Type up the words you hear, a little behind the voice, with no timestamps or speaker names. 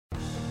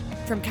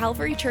From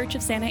Calvary Church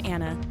of Santa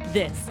Ana,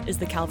 this is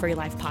the Calvary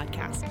Life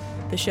Podcast,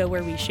 the show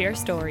where we share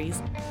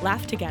stories,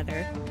 laugh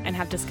together, and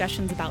have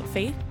discussions about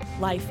faith,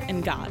 life,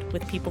 and God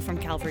with people from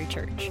Calvary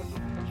Church.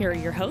 Here are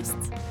your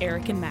hosts,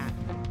 Eric and Matt.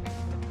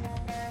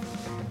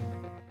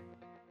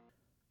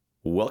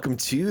 Welcome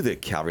to the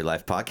Calvary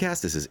Life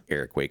Podcast. This is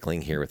Eric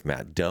Wakeling here with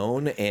Matt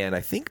Doan. And I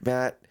think,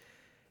 Matt,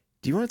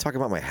 do you want to talk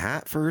about my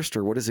hat first,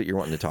 or what is it you're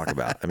wanting to talk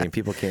about? I mean,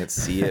 people can't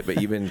see it,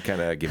 but you've been kind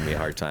of giving me a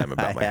hard time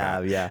about my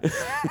hat. Yeah.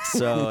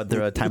 So at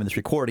the time of this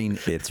recording,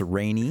 it's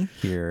rainy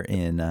here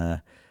in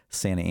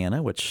Santa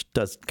Ana, which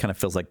does kind of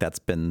feels like that's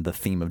been the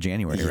theme of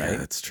January, right? Yeah,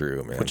 that's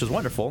true, man. Which is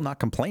wonderful, not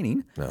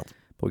complaining. No.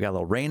 But we got a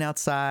little rain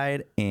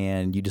outside,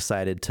 and you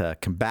decided to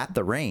combat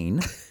the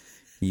rain.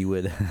 You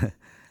would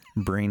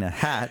bring a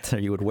hat, or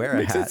you would wear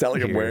a hat. Makes it sound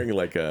like here. I'm wearing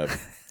like a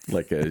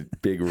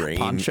big rain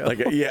poncho.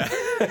 Yeah.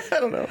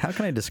 I don't know. How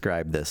can I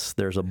describe this?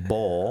 There's a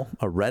bowl,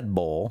 a red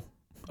bowl.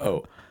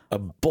 Oh, a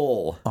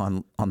bull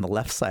on the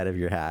left side of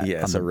your hat.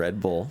 Yes, a Red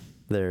Bull.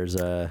 There's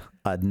a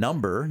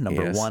number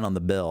Yes. 1 on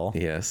the bill.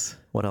 Yes.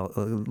 What else?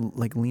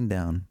 Like lean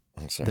down.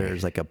 I'm sorry.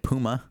 There's like a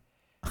Puma.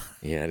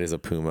 Yeah, it is a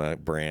Puma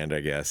brand, I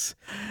guess.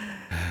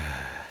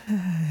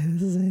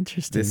 This is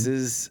interesting.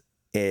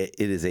 It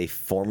is a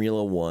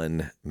Formula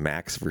One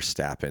Max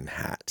Verstappen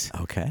hat.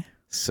 Okay.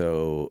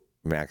 So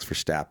Max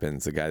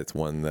Verstappen's the guy that's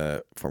won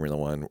the Formula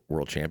One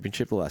World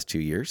Championship the last 2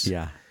 years.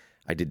 Yeah.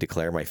 I did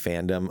declare my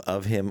fandom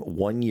of him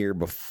 1 year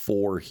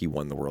before he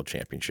won the World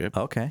Championship.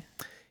 Okay.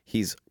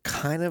 He's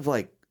kind of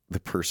like the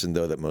person,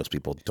 though, that most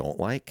people don't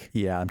like.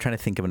 Yeah, I'm trying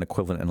to think of an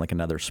equivalent in like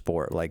another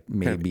sport, like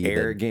maybe Kind of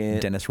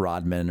arrogant. Dennis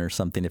Rodman or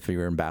something if you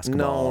were in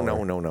basketball.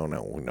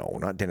 No,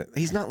 not Dennis.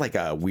 He's not like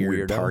a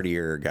weird Weirdo?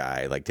 partier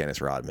guy like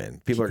Dennis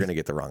Rodman. People are going to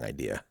get the wrong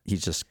idea.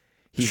 He's just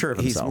sure of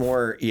himself.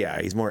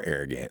 He's more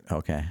arrogant.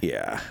 Okay.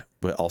 Yeah,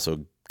 but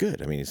also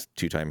good. I mean, he's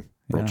two-time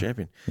world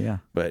champion. Yeah.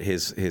 But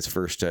his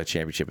first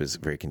championship is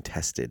very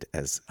contested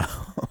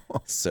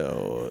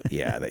so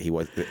yeah,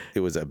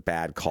 it was a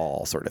bad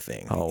call sort of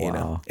thing. Oh, you wow.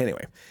 know?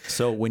 Anyway.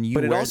 So when you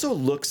But it also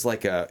looks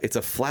like it's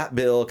a flat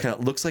bill, kind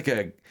of looks like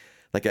a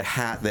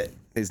hat that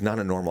is not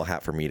a normal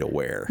hat for me to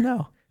wear.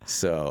 No.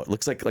 So it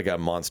looks like a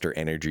Monster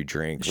Energy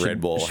drink,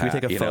 Red Bull Should hat. we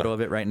take a you photo know?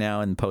 of it right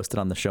now and post it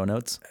on the show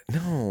notes?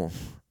 No.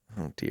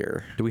 Oh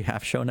dear. Do we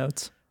have show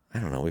notes? I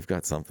don't know. We've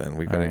got something.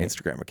 We've got an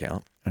Instagram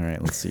account. All right,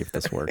 let's see if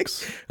this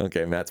works.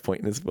 Okay, Matt's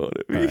pointing his phone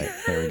at me. All right,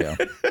 there we go.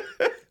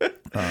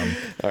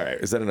 All right,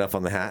 is that enough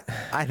on the hat?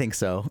 I think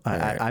so.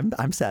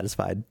 I'm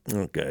satisfied.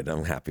 Oh, good.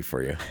 I'm happy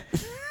for you.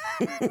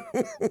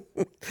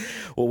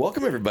 Well,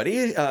 welcome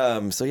everybody.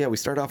 So yeah, we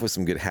start off with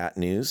some good hat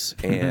news,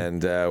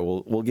 and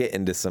we'll get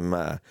into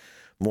some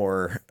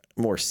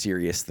more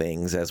serious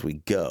things as we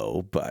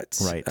go. But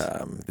Right.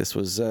 This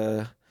was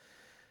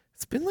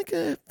it's been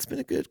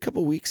a good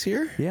couple weeks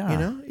here. Yeah. you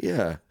know,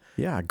 yeah.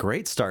 Yeah,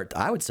 great start.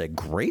 I would say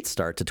great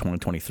start to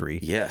 2023.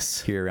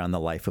 Yes. Here on the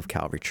Life of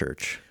Calvary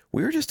Church.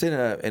 We were just in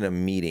a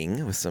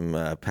meeting with some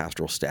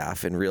pastoral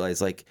staff and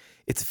realized like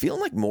it's feeling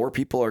like more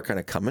people are kind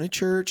of coming to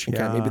church, and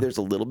kind of Yeah. maybe there's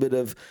a little bit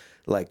of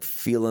like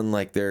feeling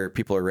like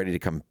people are ready to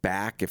come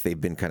back if they've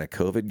been kind of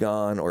COVID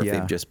gone, or if Yeah.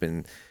 they've just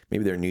been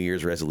maybe their New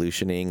Year's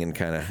resolutioning and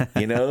kind of,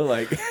 you know,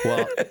 like.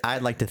 Well,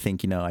 I'd like to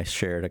think, I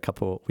shared a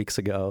couple weeks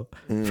ago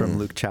from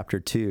Luke chapter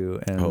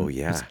 2 and Oh,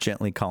 yeah. was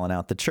gently calling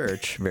out the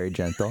church, very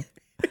gentle,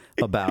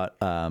 about,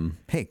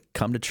 hey,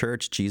 come to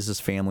church. Jesus'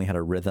 family had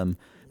a rhythm.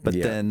 But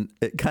Yeah. then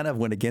it kind of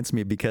went against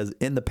me because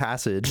in the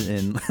passage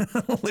in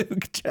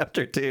Luke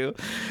chapter 2,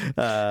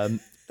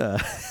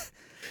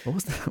 what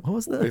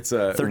was the? It's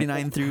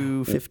 39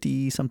 through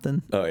 50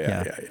 something. Oh,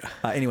 yeah.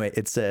 Anyway,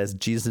 it says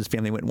Jesus'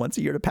 family went once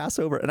a year to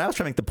Passover, and I was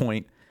trying to make the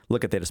point.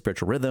 Look, if they had a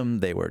spiritual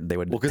rhythm, they would.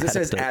 Well, because it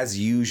says as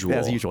usual.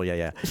 As usual,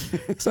 yeah.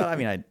 So I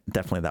mean,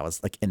 that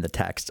was like in the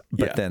text,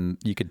 but Yeah. then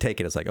you could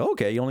take it as like, oh,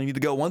 okay, you only need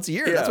to go once a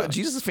year. That's Yeah. what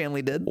Jesus'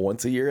 family did.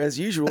 Once a year as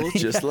usual,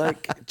 just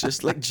like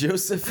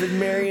Joseph and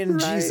Mary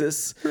and Right,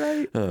 Jesus.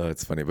 right. Oh,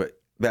 it's funny, but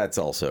that's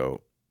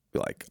also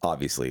like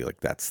obviously like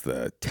that's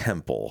the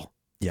temple.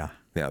 Yeah,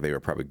 Now they were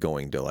probably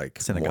going to like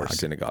more Synagogue.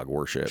 synagogue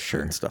worship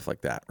and stuff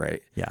like that,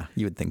 right? yeah,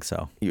 you would think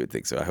so. You would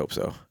think so. I hope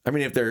so. I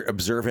mean, if they're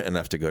observant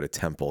enough to go to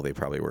temple, they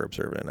probably were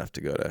observant enough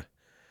to go to.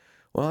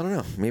 Well, I don't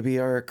know. Maybe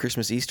our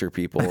Christmas Easter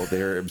people,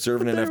 they're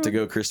observant enough to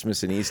go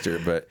Christmas and Easter,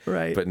 but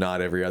Right. but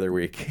not every other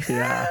week.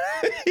 Yeah,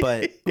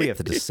 but we have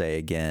to just say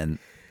again,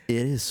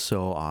 it is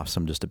so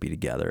awesome just to be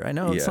together. I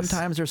know Yes.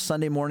 sometimes there's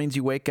Sunday mornings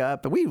you wake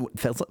up, and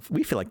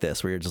we feel like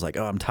this, where you're just like,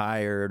 oh, I'm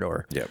tired,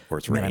 or Yep, or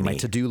it's man, rainy. my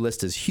to-do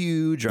list is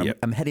huge, or Yep.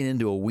 I'm heading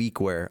into a week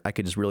where I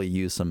could just really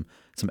use some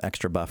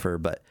extra buffer.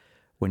 But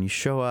when you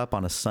show up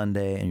on a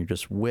Sunday and you're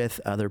just with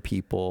other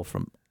people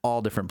from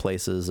all different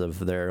places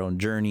of their own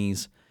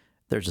journeys,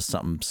 there's just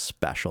something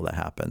special that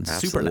happens.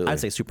 Absolutely. I'd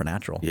say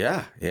supernatural.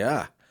 Yeah,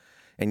 yeah.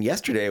 And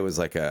yesterday was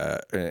like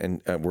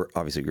we're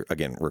obviously,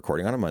 again,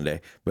 recording on a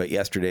Monday, but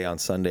yesterday on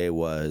Sunday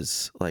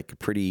was like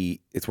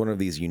it's one of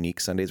these unique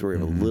Sundays where we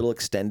have a little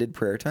extended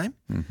prayer time.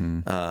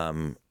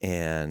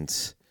 And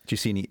Did you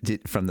see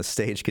from the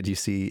stage, could you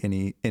see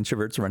any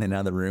introverts running out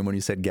of the room when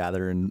you said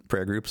gather in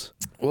prayer groups?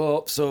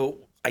 well, so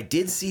I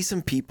did see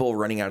some people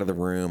running out of the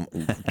room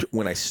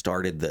when I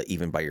started the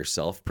even by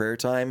yourself prayer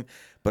time,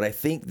 but I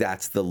think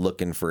that's the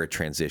looking for a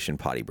transition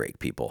potty break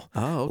people.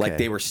 Oh, okay. Like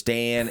they were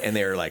staying and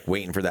they were like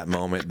waiting for that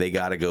moment. They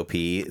got to go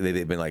pee.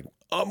 They've been like,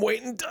 I'm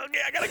waiting. Okay,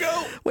 I got to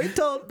go. Wait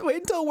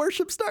until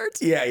worship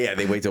starts. Yeah.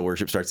 They wait till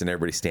worship starts and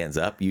everybody stands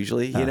up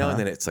usually, you know, and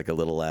then it's like a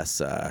little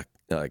less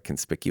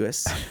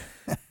conspicuous.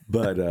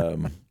 But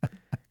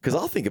because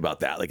I'll think about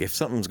that. Like if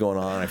something's going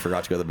on, I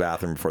forgot to go to the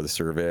bathroom before the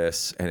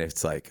service, and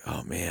it's like,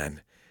 oh man.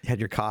 You had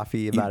your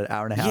coffee about an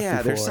hour and a half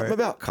before. There's something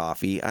about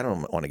coffee. I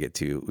don't want to get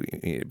too. We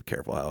need to be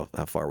careful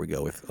how far we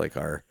go with like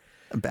our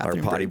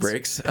potty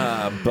breaks.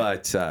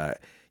 But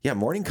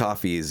morning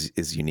coffee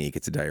is unique.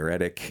 It's a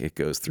diuretic. It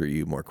goes through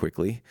you more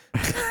quickly.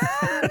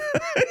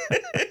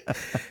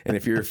 And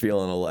if you're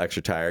feeling a little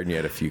extra tired and you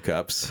had a few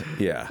cups,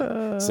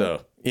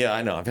 So yeah,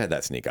 I know I've had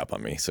that sneak up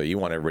on me. So you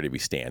want everybody to be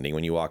standing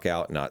when you walk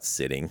out, not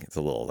sitting. It's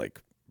a little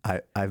like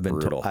I've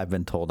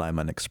been told I'm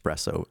an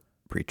espresso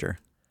preacher.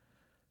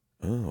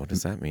 Oh, what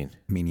does that mean?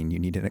 Meaning you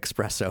need an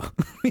espresso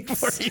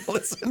before you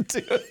listen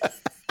to it.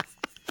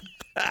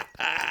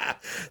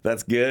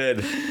 That's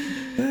good.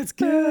 That's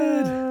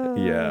good.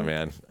 Yeah,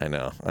 man. I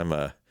know.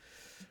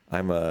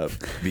 I'm a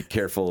be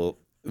careful.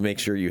 Make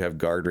sure you have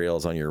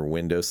guardrails on your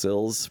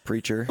windowsills,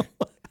 preacher.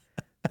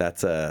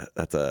 That's a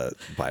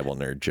Bible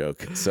nerd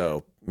joke.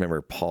 So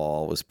remember,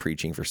 Paul was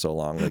preaching for so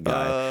long. The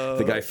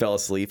guy fell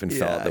asleep and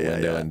fell out the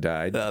window and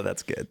died. Oh,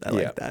 that's good. I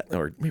like that.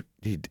 Or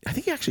I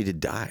think he actually did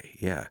die.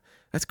 Yeah,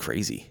 that's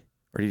crazy.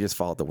 Or did he just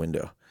fall out the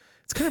window?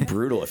 It's kind of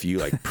brutal if you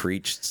like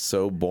preached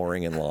so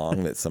boring and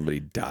long that somebody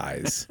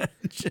dies. And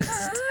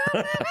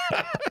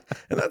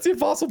that's the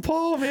Apostle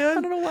Paul, man.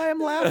 I don't know why I'm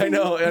laughing. I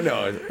know.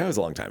 That was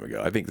a long time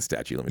ago. I think the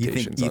statute of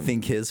limitations. You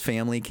think his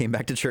family came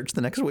back to church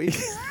the next week?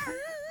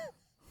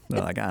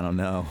 They're like, I don't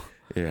know.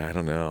 Yeah, I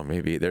don't know.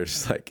 Maybe they're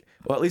just like,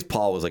 well, at least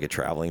Paul was like a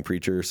traveling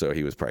preacher, so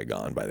he was probably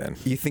gone by then.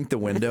 You think the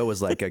window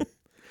was like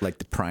like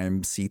the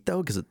prime seat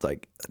though? Because it's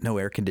like no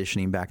air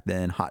conditioning back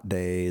then, hot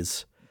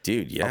days.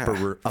 Dude, yeah.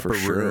 Upper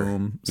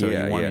room. So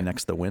you want it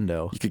next to the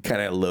window. You could kind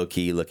of low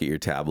key look at your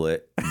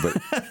tablet,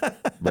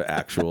 but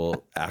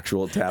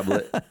actual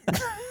tablet.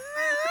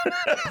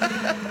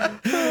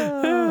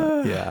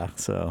 Yeah.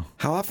 So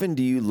how often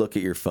do you look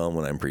at your phone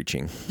when I'm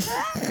preaching?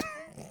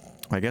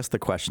 I guess the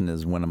question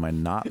is, when am I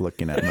not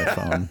looking at my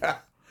phone?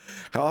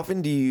 How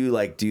often do you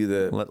like do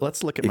the?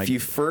 Let's look at if you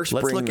first.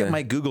 Let's look at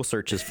my Google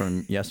searches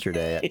from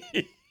yesterday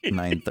at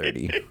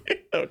 9:30.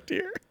 Oh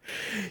dear.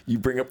 You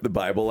bring up the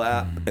Bible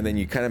app and then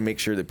you kind of make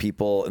sure that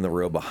people in the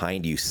row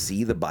behind you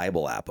see the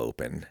Bible app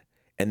open,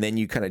 and then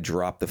you kind of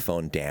drop the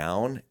phone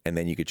down, and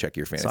then you could check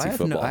your fantasy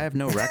football. I have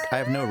no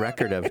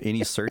record of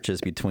any searches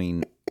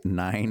between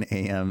 9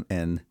 a.m.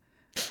 and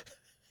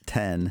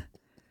 10.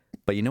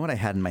 But you know what I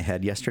had in my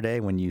head yesterday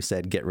when you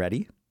said get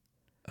ready?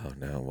 Oh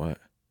no, what?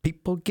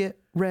 People get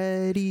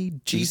ready.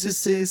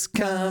 Jesus is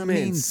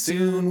coming.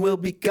 Soon we'll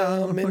be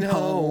coming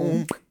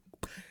home.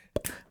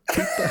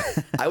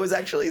 I was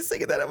actually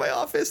singing that at my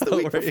office the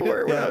week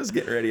before when I was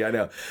getting ready. I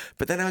know.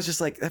 But then I was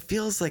just like, that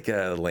feels like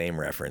a lame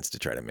reference to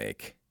try to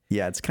make.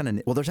 Yeah, it's kind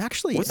of, well, there's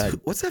actually.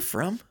 What's that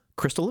from?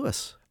 Crystal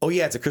Lewis. Oh,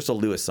 yeah, it's a Crystal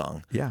Lewis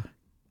song. Yeah.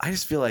 I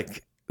just feel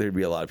like there'd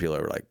be a lot of people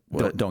that were like,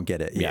 what? Don't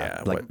get it.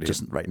 Yeah. Like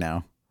just right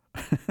now.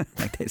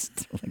 Like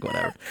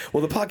whatever.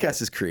 Well, the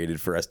podcast is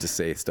created for us to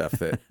say stuff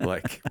that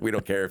like we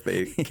don't care if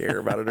they care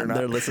about it or not.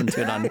 They're listening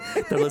to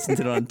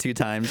it on 2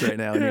 times right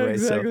now anyway. Yeah,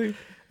 exactly.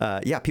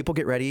 So People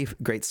Get Ready,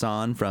 great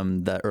song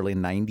from the early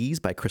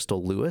 90s by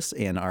Crystal Lewis,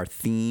 and our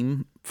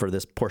theme for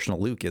this portion of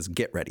Luke is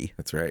Get Ready.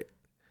 That's right.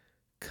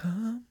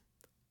 Come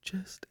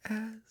just as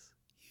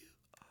you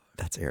are.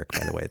 That's Eric,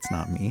 by the way. It's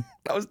not me.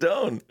 That was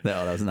Doan.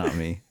 No, that was not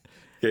me.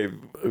 Okay,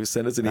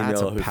 send us an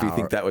email if you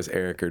think that was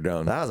Eric or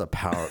Doan. That was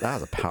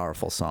a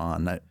powerful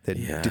song. They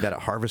do that at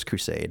Harvest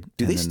Crusade.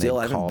 Do they still?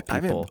 I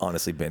haven't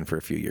honestly been for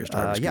a few years to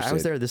Harvest Crusade. I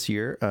was there this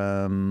year.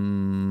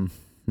 No,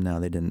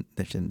 they didn't.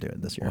 They didn't do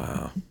it this year.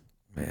 Wow,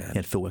 man. They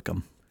had Phil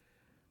Wickham.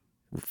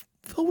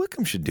 Phil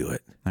Wickham should do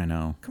it. I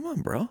know. Come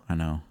on, bro. I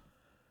know.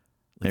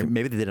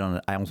 Maybe they did it on.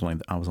 I was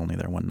only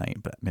there one night,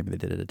 but maybe they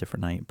did it a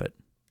different night. But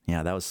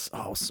yeah, that was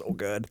so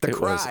good. The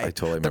Cry. I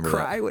totally remember The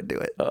Cry would do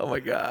it. Oh my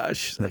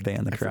gosh, the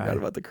band The Cry. I forgot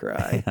about The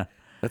Cry. Yeah.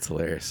 That's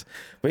hilarious.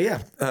 But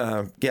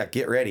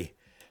get ready.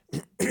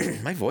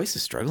 My voice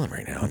is struggling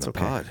right now. It's a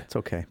pod. It's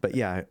okay. But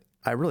yeah,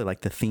 I really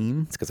like the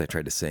theme. It's because I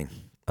tried to sing.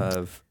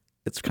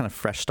 It's kind of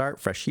fresh start,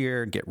 fresh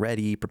year. Get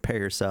ready, prepare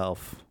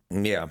yourself.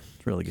 Yeah,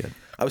 it's really good.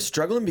 I was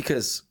struggling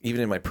because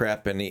even in my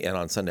prep and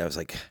on Sunday, I was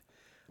like,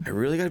 I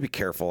really got to be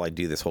careful. I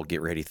do this whole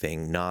get ready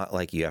thing, not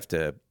like you have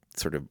to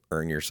sort of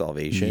earn your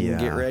salvation,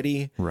 get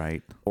ready.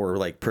 Right. Or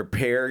like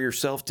prepare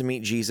yourself to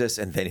meet Jesus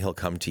and then he'll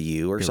come to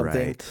you or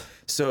something. Right.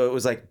 So it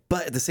was like,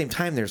 but at the same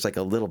time, there's like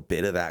a little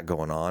bit of that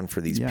going on for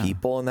these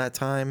people in that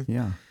time.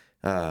 Yeah.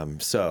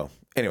 So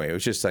anyway, it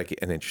was just like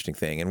an interesting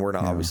thing. And we're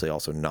not obviously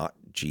also not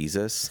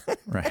Jesus.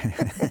 Right.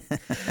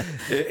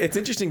 It's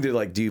interesting to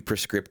like do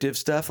prescriptive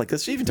stuff. Like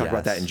let's even talk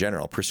about that in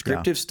general.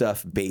 Prescriptive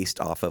stuff based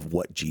off of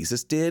what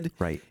Jesus did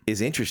is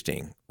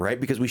interesting, right?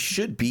 Because we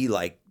should be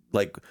like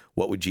like,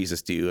 what would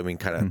Jesus do? I mean,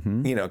 kind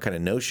of, kind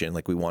of notion,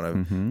 like we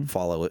want to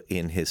follow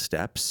in his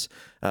steps.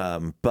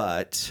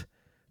 But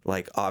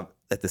like,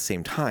 at the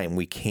same time,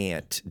 we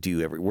can't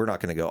do we're not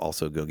going to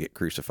also go get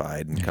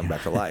crucified and come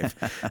back to life.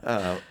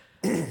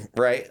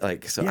 Right?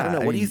 Like, so I don't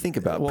know. What do you think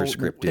about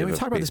prescriptive? And we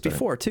talked about this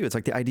before too. It's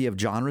like the idea of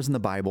genres in the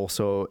Bible.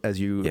 So as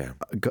you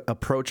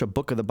approach a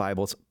book of the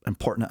Bible, it's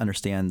important to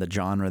understand the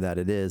genre that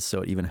it is.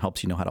 So it even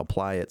helps you know how to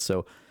apply it.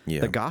 So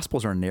the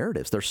Gospels are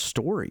narratives. They're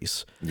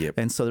stories. Yep.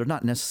 And so they're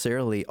not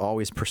necessarily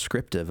always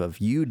prescriptive of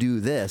you do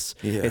this.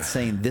 Yeah. It's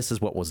saying this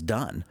is what was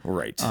done.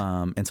 Right.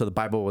 And so the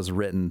Bible was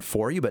written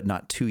for you, but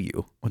not to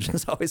you, which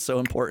is always so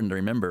important to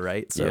remember,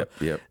 right? So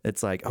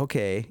it's like,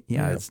 okay,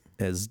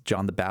 as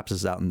John the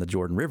Baptist is out in the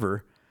Jordan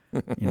River,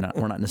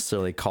 we're not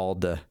necessarily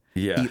called to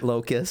eat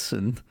locusts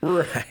and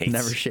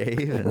never shave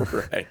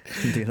and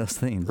do those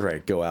things.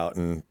 Right. Go out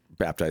and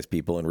baptize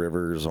people in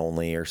rivers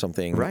only or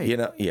something. Right.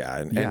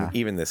 And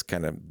even this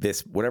kind of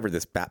whatever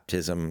this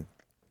baptism,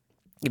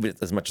 even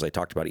as much as I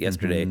talked about it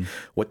yesterday,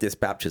 what this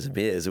baptism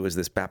is, it was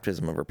this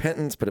baptism of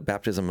repentance, but a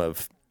baptism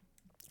of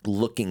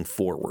looking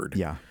forward.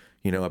 Yeah.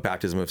 A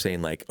baptism of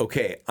saying like,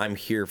 okay, I'm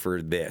here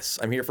for this.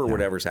 I'm here for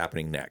whatever's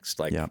happening next.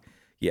 Like,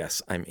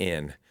 yes, I'm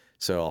in.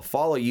 So I'll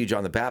follow you,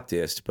 John the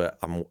Baptist, but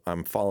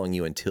I'm following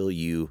you until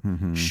you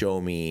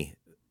show me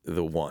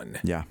the one.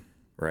 Yeah.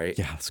 Right?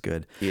 Yeah, that's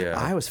good. Yeah.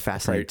 I was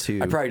fascinated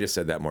too. I probably just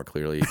said that more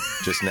clearly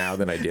just now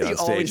than I did on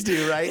stage. You always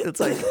do, right? It's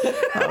like,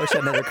 I wish I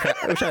had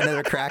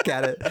another crack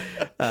at it.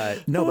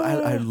 No, but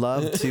I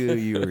love too,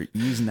 you were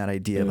using that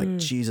idea of like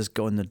Jesus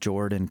going to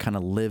Jordan, kind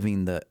of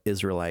living the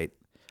Israelite,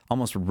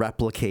 almost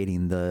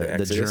replicating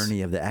the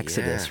journey of the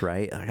Exodus,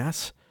 right? Like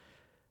that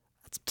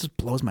just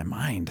blows my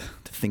mind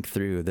to think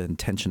through the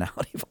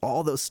intentionality of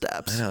all those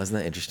steps. I know, isn't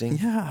that interesting?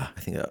 Yeah. I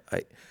think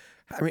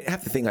I mean,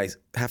 half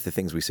the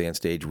things we say on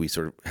stage, we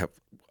sort of have.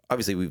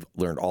 Obviously, we've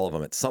learned all of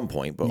them at some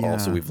point, but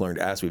also we've learned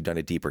as we've done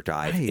a deeper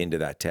dive into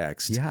that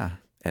text. Yeah,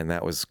 and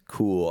that was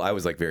cool. I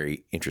was like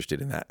very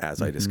interested in that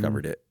as I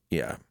discovered it.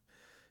 Yeah,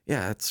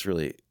 it's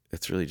really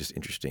just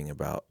interesting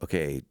about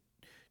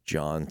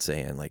John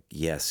saying like,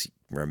 yes,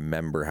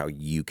 remember how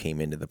you came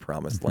into the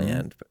promised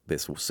land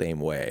this same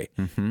way,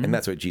 and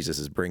that's what Jesus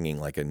is bringing,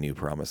 like a new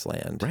promised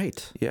land.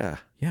 Right. Yeah.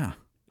 Yeah.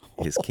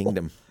 His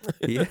kingdom.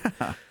 Yeah.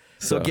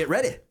 So get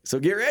ready.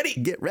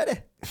 Get ready.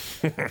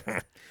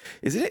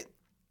 Isn't it?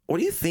 What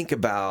do you think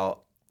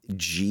about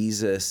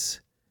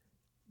Jesus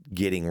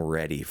getting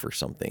ready for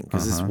something?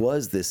 Because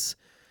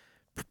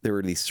there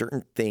were these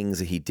certain things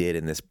that he did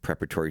in this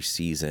preparatory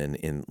season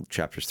in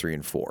chapters 3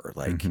 and 4.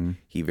 Like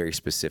he very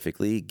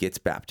specifically gets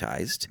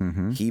baptized.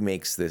 He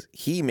makes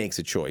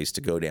a choice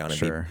to go down and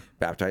be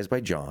baptized by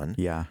John.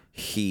 Yeah.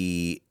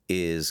 He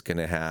is going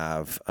to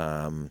have,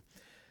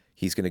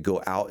 he's going to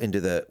go out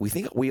into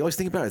we always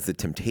think about it as the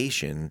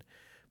temptation,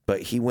 but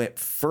he went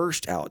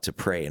first out to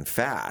pray and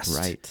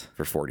fast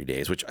for 40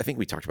 days, which I think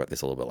we talked about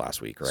this a little bit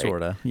last week, right?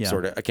 Sorta, yeah.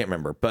 Sorta. I can't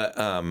remember, but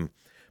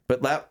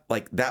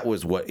that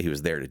was what he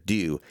was there to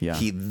do. Yeah.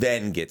 He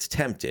then gets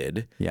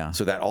tempted. Yeah.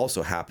 So that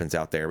also happens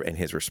out there, and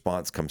his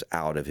response comes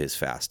out of his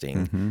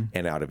fasting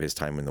and out of his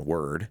time in the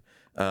Word.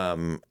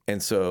 And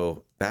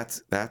so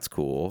that's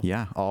cool.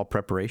 Yeah. All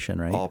preparation,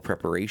 right? All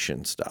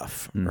preparation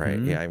stuff, right?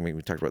 Yeah. I mean,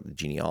 we talked about the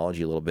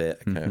genealogy a little bit.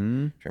 I kind of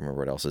can't remember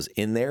what else is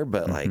in there,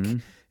 but like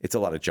it's a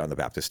lot of John the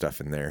Baptist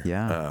stuff in there.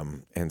 Yeah.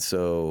 And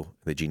so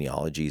the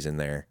genealogy's in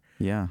there.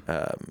 Yeah.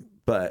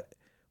 But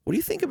what do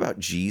you think about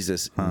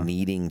Jesus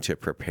needing to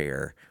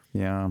prepare?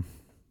 Yeah.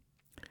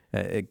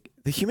 The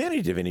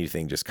humanity divinity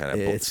thing just kind of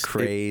it's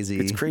crazy.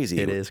 It's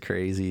crazy. It is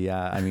crazy.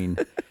 Yeah. I mean,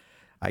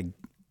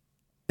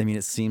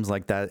 it seems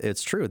like that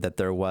it's true that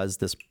there was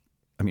this.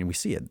 I mean, we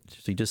see it.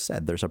 You just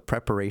said there's a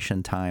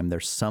preparation time.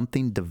 There's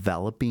something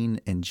developing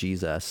in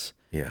Jesus.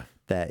 Yeah.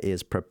 That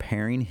is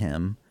preparing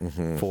him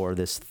for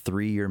this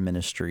 3-year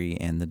ministry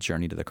and the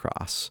journey to the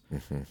cross.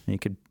 And you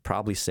could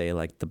probably say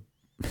like the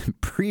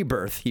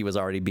pre-birth, he was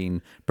already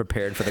being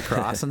prepared for the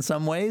cross in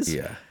some ways.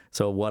 Yeah.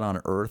 So what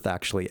on earth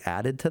actually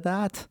added to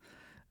that?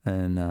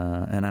 And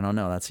I don't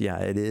know.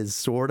 It is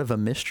sort of a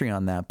mystery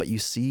on that. But you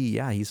see,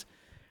 he's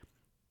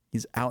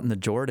out in the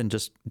Jordan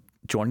just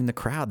joining the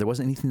crowd. There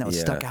wasn't anything that was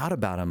stuck out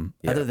about him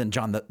other than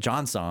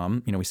John saw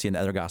him. We see in the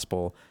other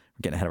gospel.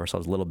 We're getting ahead of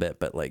ourselves a little bit,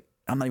 but like,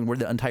 I'm not even worth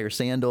the untie your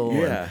sandal.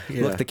 Yeah.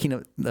 Look, the king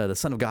of the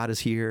Son of God is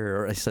here,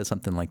 or I said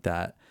something like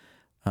that.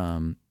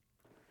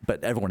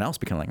 But everyone else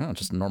became like,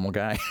 just a normal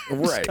guy,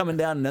 just coming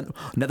down,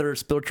 another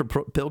spiritual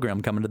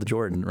pilgrim coming to the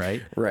Jordan,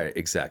 right? Right.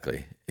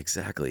 Exactly.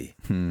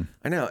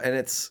 I know, and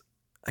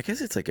I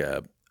guess it's like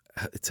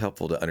it's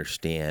helpful to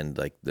understand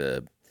like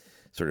the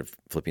sort of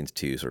Philippians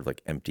 2, sort of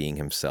like emptying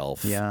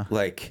himself. Yeah.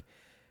 Like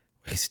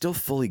he's still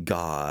fully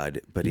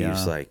God, but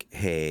he's like,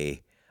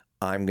 hey,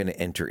 I'm going to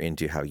enter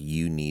into how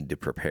you need to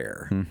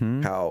prepare.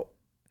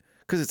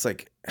 Because it's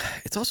like,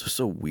 it's also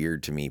so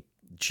weird to me.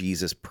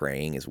 Jesus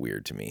praying is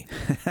weird to me.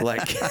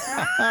 Like,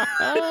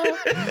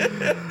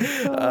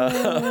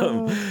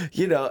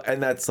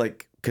 and that's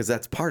like, because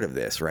that's part of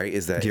this, right?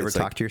 Is that do you ever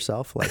talk to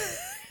yourself? Like,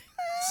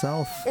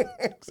 self.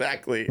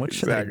 Exactly. What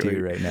should I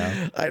do right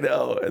now? I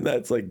know. And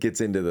that's like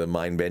gets into the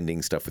mind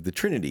bending stuff with the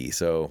Trinity.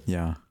 So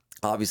Yeah.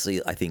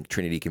 obviously, I think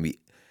Trinity can be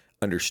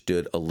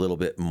understood a little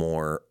bit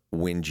more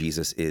when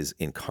Jesus is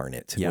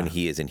incarnate, Yeah. when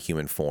he is in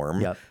human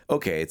form. Yep.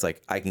 Okay, it's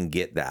like I can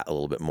get that a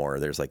little bit more.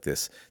 There's like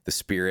this, the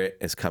Spirit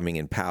is coming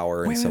in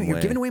power in some way.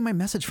 You're giving away my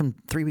message from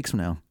 3 weeks from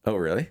now. Oh,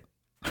 really?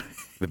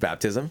 The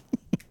baptism?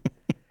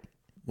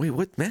 Wait,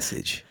 what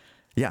message?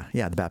 Yeah,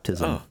 the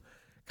baptism. Oh,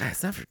 God,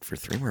 it's not for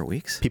 3 more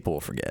weeks? People will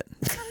forget.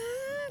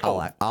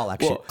 I'll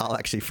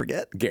actually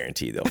forget.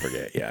 Guaranteed they'll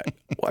forget. Yeah.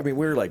 Well, I mean,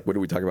 we're like, what did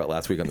we talk about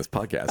last week on this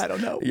podcast? I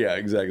don't know. Yeah,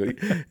 exactly.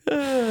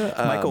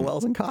 Michael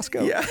Wells and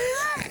Costco. Yeah.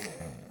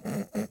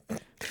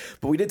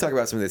 But we did talk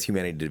about some of this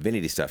humanity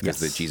divinity stuff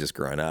because Yes. of Jesus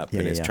growing up Yeah,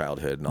 and yeah, his yeah.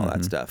 childhood and all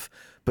that stuff.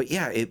 But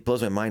yeah, it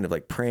blows my mind of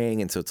like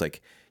praying. And so it's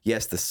like,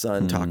 yes, the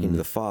son talking to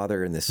the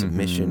father and the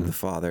submission to the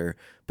father.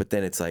 But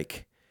then it's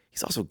like,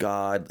 he's also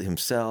God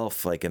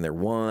himself, like, and they're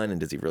one. And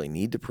does he really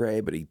need to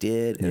pray? But he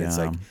did. And it's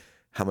Yeah. like,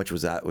 how much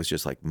was that was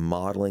just like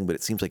modeling? But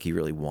it seems like he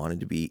really wanted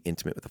to be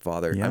intimate with the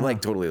father. Yeah. I'm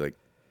like totally like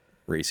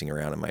racing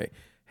around in my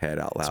head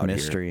out loud.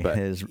 Mystery. Here.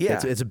 But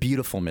yeah, It's a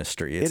beautiful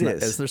mystery. It's It not,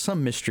 is. There's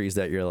some mysteries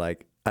that you're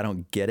like, I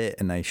don't get it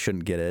and I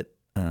shouldn't get it.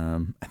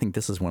 I think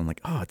this is one I'm like,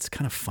 oh, it's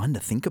kind of fun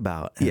to think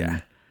about. And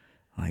Yeah.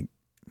 like,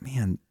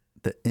 man,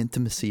 the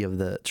intimacy of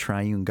the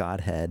triune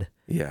Godhead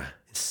yeah.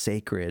 is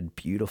sacred,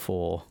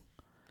 beautiful.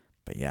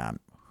 But yeah,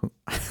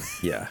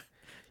 Yeah.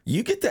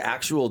 You get the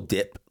actual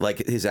dip, like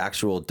his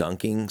actual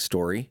dunking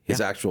story, his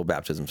actual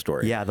baptism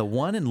story. yeah, the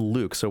one in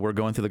Luke. So we're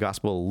going through the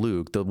Gospel of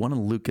Luke. The one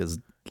in Luke is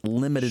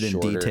limited in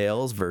Shorter.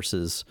 details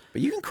versus.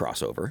 But you can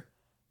cross over.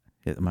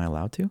 Am I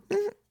allowed to?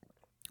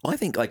 Well, I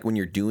think like when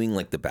you're doing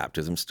like the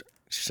baptism,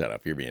 shut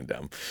up, you're being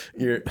dumb.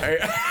 You're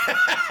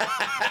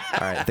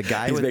All right, the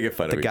guy He's with making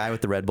fun of the me. guy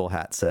with the Red Bull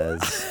hat says,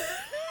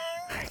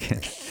 I can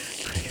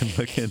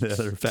look into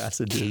other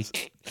passages.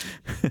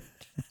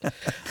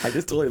 I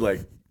just totally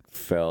like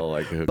fell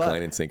like hook,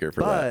 line, and sinker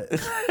for that.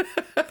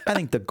 But I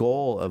think the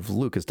goal of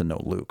Luke is to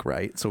know Luke,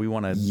 right? So we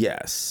want to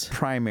Yes.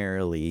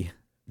 primarily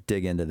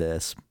dig into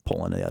this,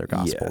 pull into the other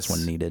Gospels Yes.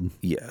 when needed.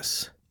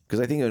 Yes. Because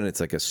I think when it's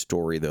like a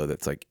story though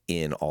that's like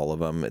in all of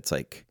them, it's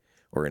like,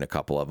 or in a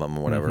couple of them,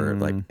 or whatever.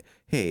 Like,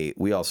 hey,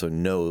 we also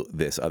know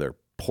this other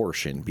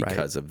portion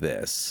because of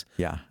this.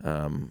 Yeah.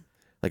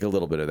 Like a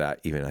little bit of that,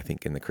 even I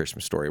think in the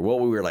Christmas story. Well,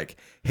 we were like,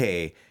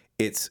 hey,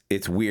 it's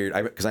weird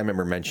because I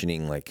remember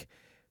mentioning like,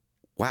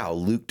 wow,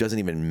 Luke doesn't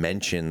even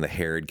mention the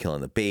Herod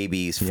killing the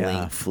babies,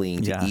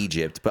 fleeing to Yeah.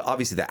 Egypt, but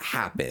obviously that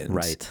happened,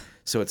 Right.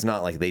 So it's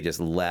not like they just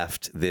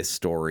left this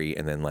story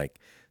and then like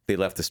they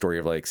left the story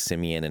of like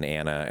Simeon and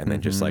Anna and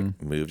then just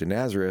like moved to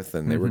Nazareth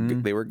and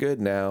they were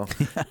good now,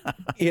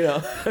 you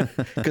know,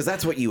 because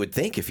that's what you would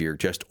think if you're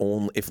just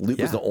if Luke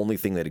was Yeah. the only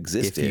thing that If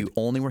existed. you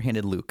only were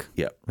handed Luke.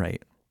 Yep.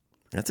 Right.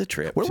 That's a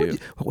trip Where too.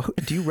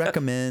 do you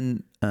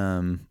recommend,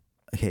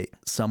 okay,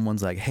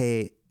 someone's like,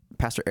 hey,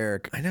 Pastor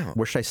Eric, I know.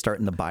 where should I start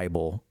in the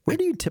Bible? Where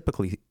do you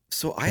typically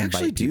So I invite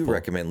actually do people?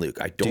 recommend Luke.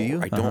 I you?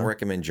 don't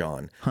recommend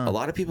John. A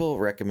lot of people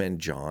recommend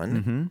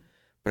John,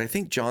 but I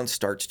think John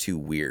starts too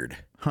weird.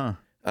 Huh.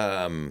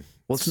 Well,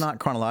 it's not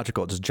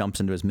chronological. It just jumps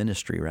into his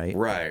ministry, right?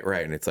 Right.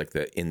 And it's like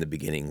in the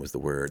beginning was the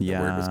Word, and the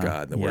Word was Yeah,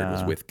 God, and the Word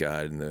was yeah. with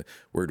God, and the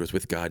Word was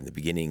with God in the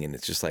beginning. And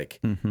it's just like,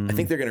 I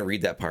think they're going to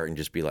read that part and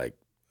just be like,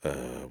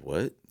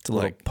 what? It's a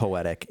little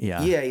poetic.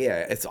 Yeah.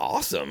 Yeah. It's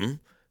awesome.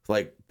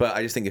 Like, but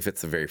I just think if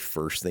it's the very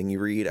first thing you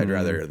read, I'd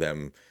rather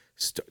them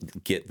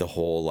get the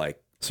whole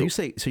like, So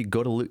you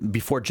go to Luke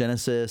before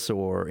Genesis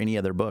or any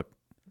other book.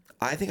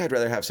 I think I'd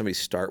rather have somebody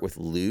start with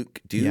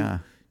Luke,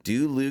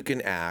 do Luke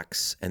and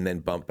Acts, and then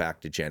bump back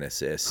to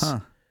Genesis.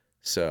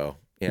 So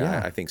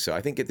Yeah. I think so.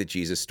 I think get the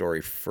Jesus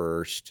story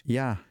first.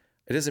 Yeah.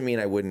 It doesn't mean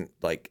I wouldn't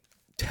like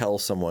tell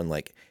someone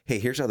like, hey,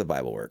 here's how the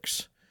Bible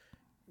works.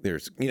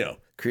 There's,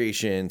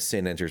 creation,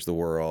 sin enters the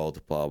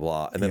world, blah,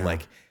 blah. And then Yeah.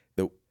 like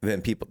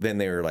then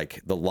they were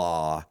like the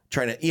law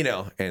trying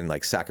to, and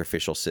like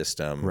sacrificial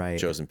system, Right.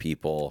 chosen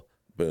people,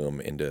 boom,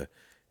 into,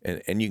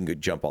 and you can go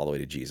jump all the way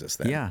to Jesus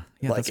then. Yeah,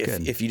 like that's if,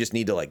 good. if you just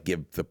need to like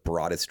give the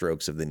broadest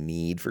strokes of the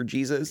need for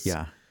Jesus.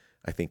 Yeah.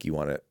 I think you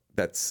want to,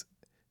 it's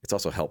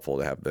also helpful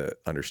to have the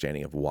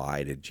understanding of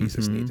why did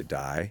Jesus need to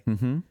die,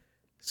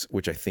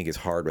 which I think is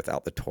hard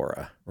without the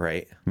Torah,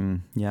 right?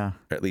 Yeah.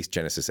 Or at least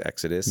Genesis,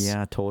 Exodus.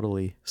 Yeah,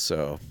 totally.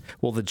 So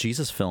Well, the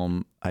Jesus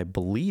film, I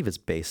believe, is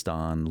based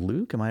on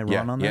Luke. Am I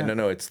wrong on that?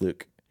 no, it's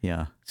Luke.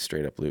 Yeah.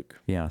 Straight up Luke.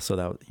 Yeah.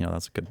 So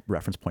that's a good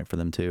reference point for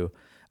them too.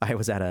 I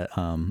was at a,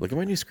 Look at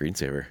my new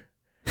screensaver.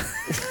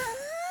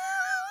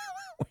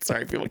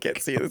 Sorry, people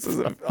can't see it.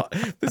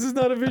 This is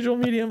not a visual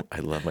medium. I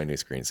love my new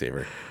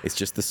screensaver. It's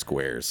just the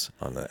squares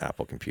on the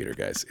Apple computer,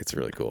 guys. It's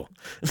really cool.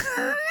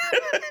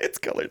 It's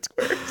colored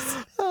squares.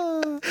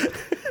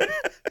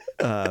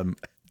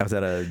 I was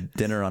at a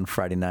dinner on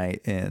Friday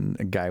night and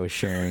a guy was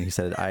sharing, he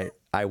said,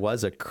 I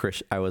was a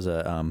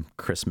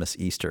Christmas,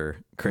 Easter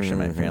Christian.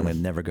 My family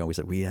had never go. We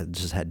said, we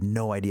just had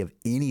no idea of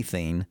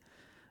anything.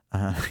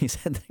 He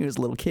said that he was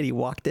a little kid. He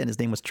walked in, his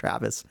name was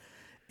Travis,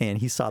 and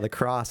he saw the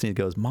cross and he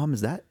goes, Mom,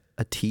 is that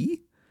a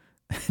T?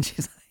 And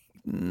she's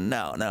like,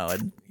 no,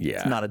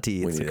 it's not a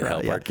T. We It's need a to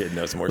help yeah. our kid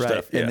know some more Right.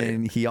 stuff. And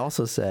then he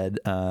also said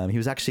he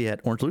was actually at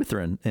Orange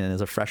Lutheran and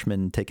as a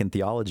freshman taking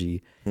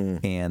theology.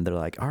 And they're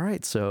like, all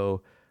right,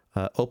 so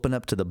open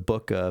up to the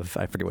book of,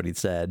 I forget what he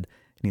said.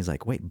 And he's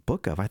like, wait,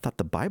 book of? I thought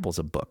the Bible's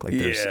a book. Like,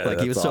 there's, Yeah, like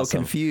he was that's so awesome.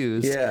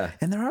 confused. Yeah.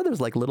 And there are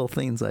those like little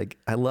things like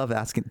I love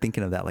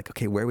thinking of that. Like,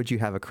 okay, where would you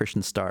have a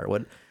Christian start?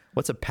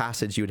 What's a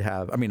passage you would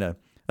have? I mean, a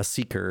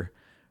seeker,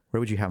 where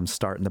would you have them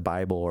start in the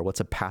Bible, or what's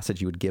a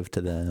passage you would give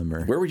to them?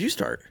 Or Where would you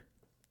start?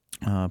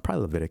 probably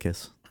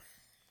Leviticus.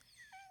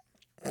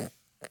 It's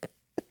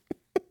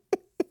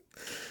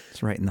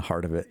right in the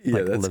heart of it. Yeah,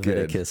 like that's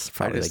Leviticus. good.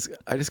 Probably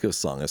I just go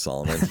Song of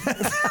Solomon.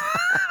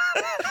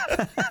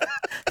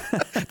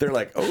 They're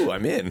like, oh,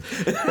 I'm in.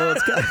 well,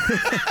 it's got.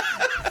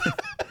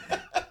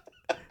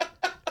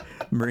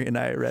 Marie and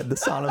I read the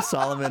Song of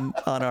Solomon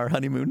on our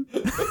honeymoon.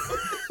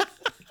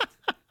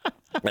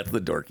 That's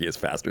the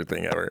dorkiest pastor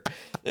thing ever.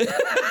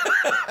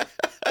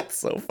 That's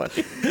so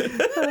funny.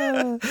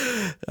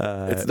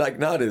 It's like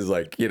not as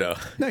like, No,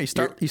 you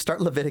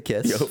start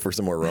Leviticus. you hope for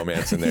some more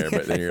romance in there,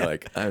 but then you're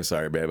like, I'm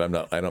sorry, babe. I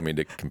don't mean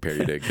to compare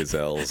you to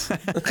gazelles.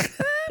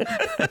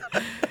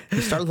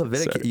 You start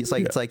Leviticus.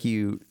 It's like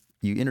you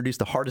introduce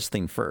the hardest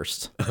thing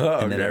first,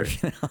 and then okay.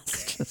 everything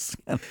else just.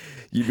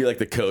 You'd be like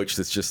the coach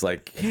that's just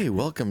like, hey,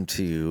 welcome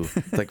to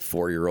like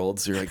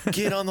 4-year-olds. You're like,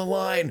 get on the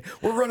line.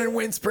 We're running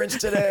wind sprints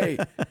today.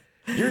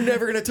 You're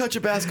never going to touch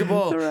a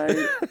basketball. Right.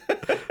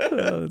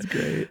 Oh, that's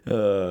great.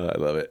 I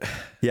love it.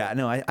 Yeah,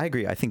 no, I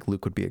agree. I think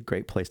Luke would be a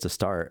great place to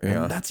start.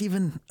 Yeah. And that's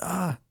even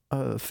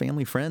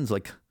family, friends.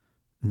 Like,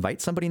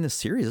 invite somebody in this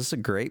series. This is a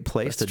great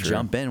place to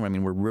jump in. I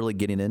mean, we're really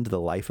getting into the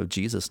life of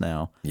Jesus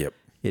now. Yep.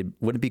 It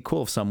wouldn't be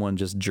cool if someone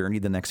just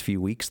journeyed the next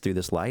few weeks through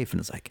this life and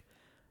it's like,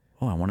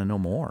 oh, I want to know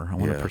more. I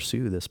want to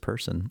pursue this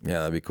person. Yeah,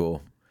 that'd be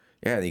cool.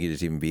 Yeah, and you could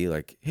just even be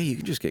like, hey, you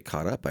can just get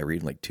caught up by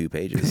reading like 2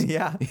 pages.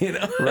 Yeah. You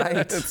know? Right.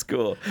 That's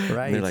cool.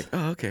 Right. And they're like,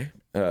 oh, okay.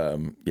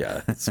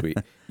 Yeah, that's sweet.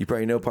 You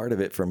probably know part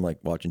of it from like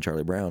watching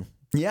Charlie Brown.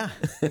 Yeah.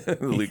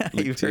 Luke, Yeah,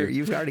 Luke too.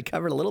 you've already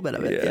covered a little bit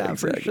of it. Yeah, Yeah,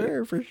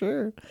 exactly. for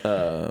sure.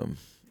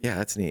 Yeah,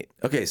 that's neat.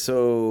 Okay,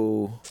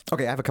 so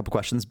Okay, I have a couple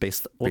questions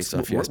based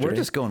off yesterday. We're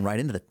just going right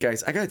into the.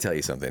 guys, I got to tell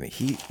you something.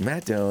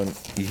 Matt Doan,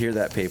 you hear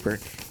that paper?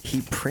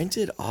 He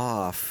printed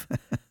off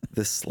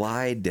the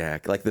slide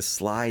deck, like the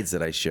slides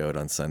that I showed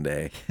on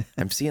Sunday.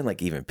 I'm seeing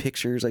like even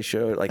pictures I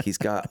showed. Like he's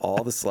got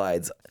all the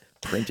slides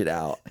printed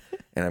out.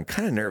 And I'm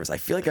kind of nervous. I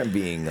feel like I'm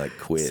being like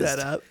quizzed. Set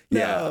up?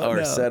 Yeah, No, or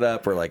no. set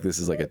up, or like this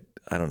is like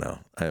I don't know.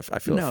 I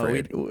feel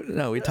afraid.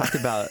 We talked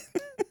about.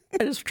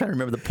 I just trying to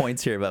remember the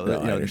points here about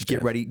I get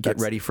understand.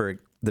 ready for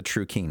the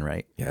true king,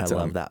 right? Yeah, I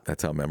love that.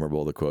 That's how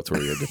memorable the quotes were.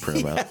 You had to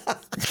print them out.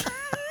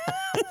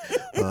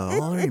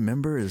 All I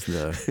remember is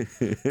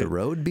the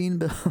road being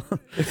built.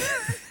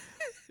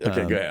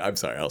 Okay, go ahead. I'm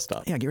sorry. I'll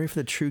stop. Yeah, get ready for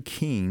the true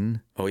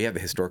king. Oh, yeah, the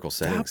historical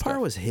setting That part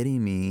stuff. was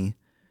hitting me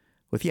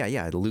with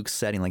Luke's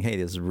setting, like, hey,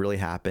 this really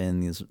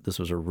happened. This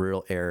was a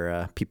real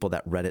era. People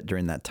that read it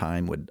during that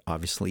time would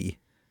obviously,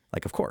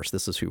 like, of course,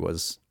 this is who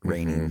was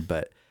reigning.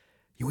 But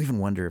you even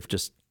wonder if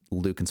just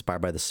Luke,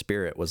 inspired by the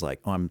Spirit, was like,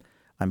 oh,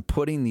 I'm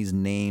putting these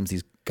names,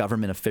 these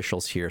government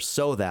officials here,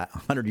 so that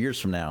 100 years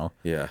from now,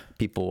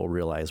 people will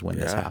realize when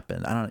this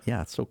happened.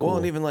 It's so cool. Well,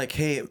 and even like,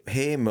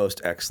 hey,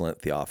 most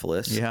excellent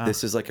Theophilus. Yeah.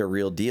 This is like a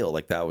real deal.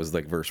 Like that was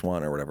like verse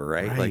 1 or whatever,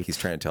 right? Like Right. he's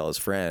trying to tell his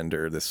friend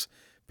or this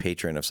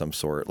patron of some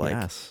sort, like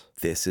Yes.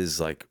 this is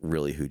like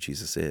really who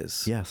Jesus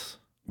is. Yes.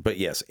 But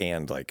yes,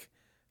 and like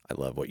I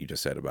love what you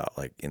just said about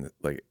like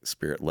like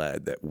Spirit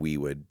led, that we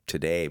would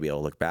today be able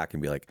to look back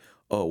and be like,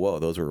 oh, whoa,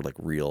 those were like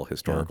real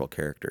historical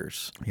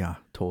characters. Yeah,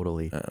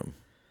 totally.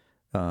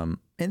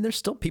 And there's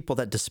still people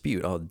that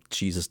dispute, oh,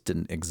 Jesus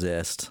didn't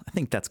exist. I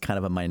think that's kind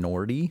of a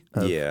minority.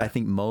 I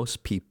think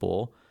most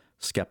people,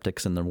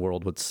 skeptics in the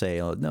world, would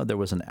say, oh, no, there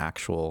was an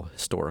actual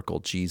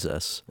historical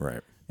Jesus. Right.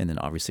 And then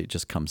obviously it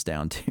just comes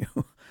down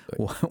to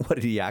what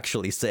did he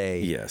actually say?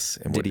 Yes.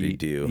 And what did he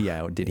do?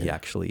 Yeah. Did he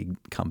actually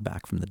come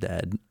back from the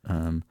dead?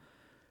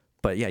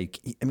 But yeah,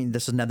 I mean,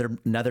 this is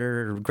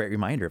another great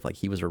reminder of like,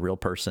 he was a real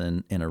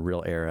person in a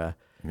real era.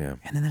 Yeah.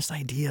 And then this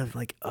idea of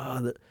like,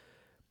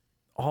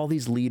 all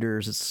these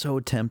leaders, it's so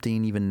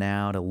tempting even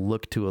now to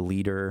look to a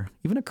leader,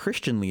 even a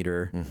Christian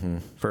leader,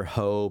 for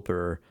hope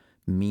or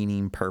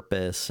meaning,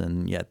 purpose,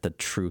 and yet the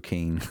true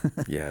king,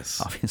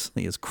 Yes.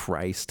 obviously, is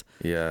Christ.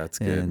 Yeah, that's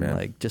good, And man.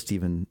 like just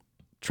even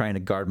trying to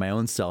guard my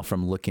own self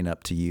from looking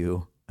up to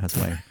you as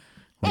my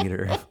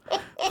leader.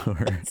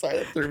 Sorry,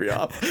 that threw me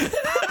off.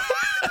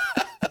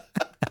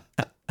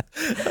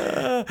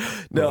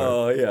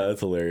 No, yeah, that's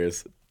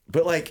hilarious.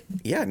 But like,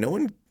 yeah, no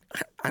one.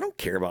 I don't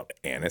care about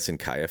Annas and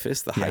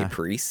Caiaphas, the high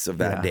priests of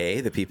that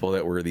day, the people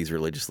that were these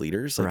religious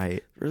leaders. Like,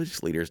 Right.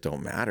 Religious leaders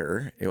don't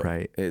matter.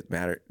 It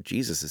matter.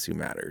 Jesus is who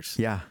matters.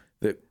 Yeah.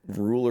 The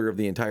ruler of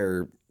the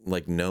entire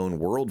like known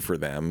world for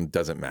them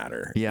doesn't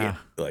matter. Yeah.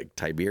 Like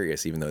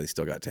Tiberius, even though they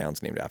still got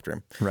towns named after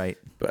him. Right.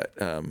 But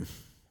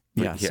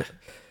Yeah. yeah.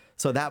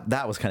 So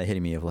that was kind of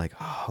hitting me of like,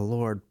 oh,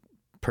 Lord,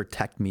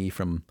 protect me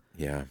from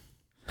Yeah.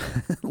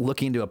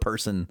 looking to a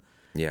person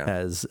Yeah.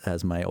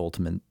 as my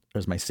ultimate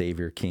as my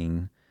savior,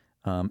 king.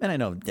 And I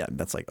know,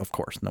 that's like, of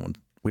course,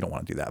 we don't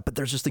want to do that, but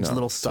there's just these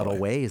little subtle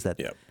ways that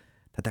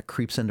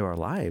creeps into our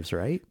lives,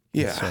 right?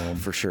 Yeah,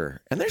 for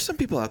sure. And there's some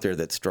people out there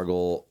that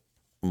struggle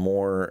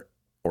more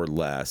or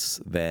less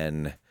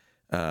than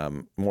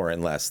more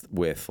and less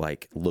with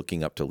like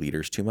looking up to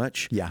leaders too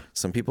much. Yeah.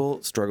 Some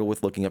people struggle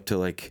with looking up to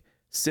like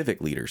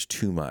civic leaders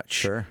too much.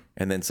 Sure.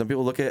 And then some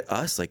people look at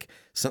us like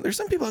there's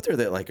some people out there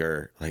that like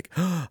are like,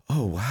 oh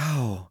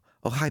wow,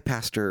 oh hi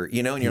pastor,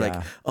 you know, and you're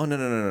like, oh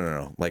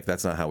no, like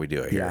that's not how we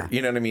do it here.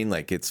 You know what I mean?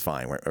 Like it's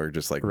fine. We're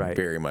just like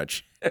very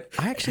much.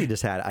 I actually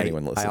just had I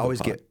always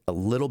get a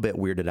little bit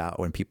weirded out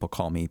when people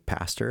call me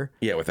pastor.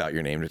 Yeah, without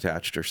your name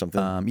attached or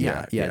something.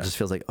 It just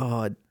feels like,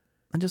 oh,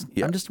 I'm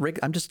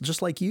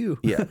just like you.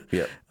 Yeah.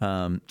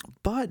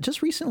 But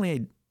just recently,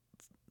 I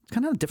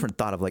kind of a different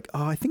thought of like,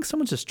 oh, I think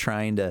someone's just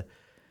trying to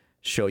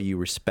show you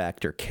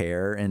respect or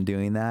care in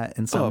doing that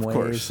in some ways.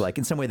 Course. Like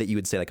in some way that you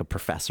would say like a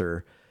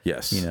professor.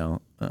 Yes. You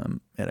know,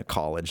 at a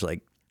college,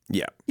 like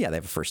they have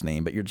a first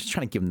name, but you're just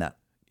trying to give them that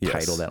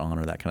title, that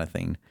honor, that kind of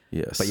thing.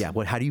 Yes.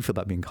 But how do you feel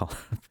about being called?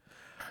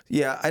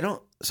 I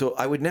don't. So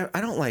I would never.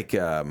 I don't like.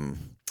 I'm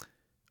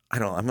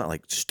not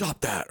like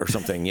stop that or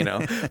something, you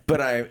know. But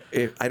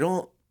I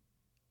don't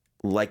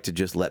like to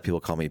just let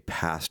people call me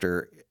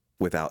pastor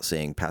without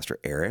saying Pastor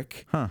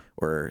Eric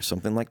or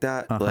something like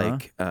that.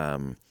 Like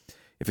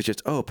if it's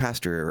just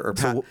pastor or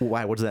so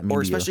why? What does that mean?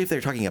 Or especially if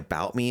they're talking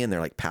about me and they're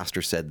like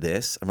pastor said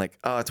this, I'm like,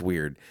 oh, it's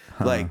weird.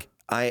 Like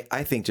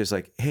I think just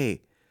like,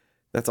 hey,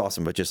 that's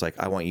awesome, but just like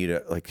I want you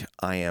to like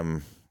I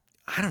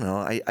don't know.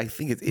 I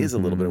think it is a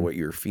little bit of what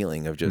you're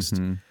feeling of just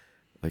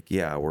like,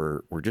 yeah,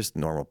 we're just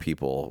normal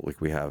people. Like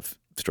we have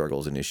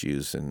struggles and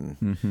issues and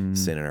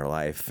sin in our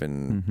life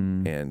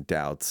and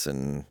doubts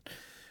and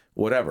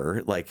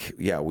whatever. Like,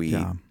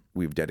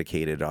 we've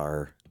dedicated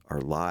our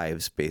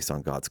lives based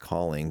on God's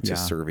calling to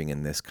serving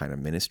in this kind of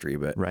ministry.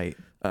 But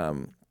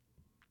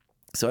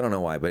so I don't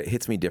know why, but it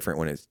hits me different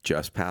when it's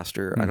just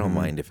pastor. I don't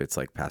mind if it's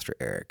like Pastor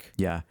Eric.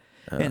 Yeah.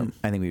 And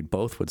I think we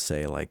both would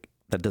say like,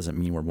 that doesn't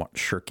mean we're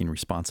shirking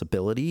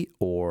responsibility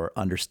or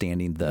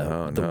understanding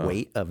the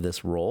weight of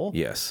this role.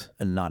 Yes.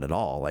 And not at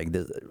all. Like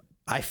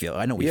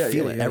I know we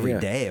feel it every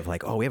day of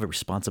like, oh, we have a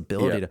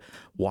responsibility to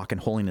walk in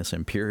holiness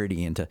and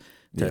purity and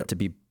to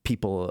be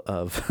people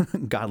of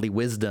godly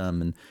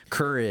wisdom and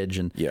courage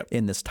and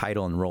in this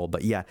title and role.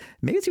 But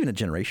maybe it's even a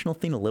generational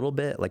thing a little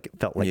bit. Like it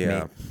felt like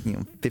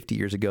maybe, 50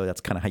 years ago, that's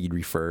kind of how you'd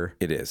refer.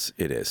 It is.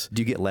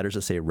 Do you get letters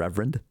that say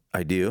Reverend?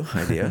 I do.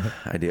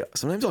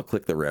 Sometimes I'll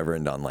click the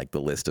Reverend on like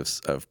the list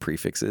of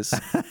prefixes.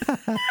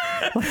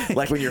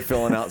 Like when you're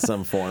filling out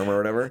some form or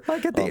whatever.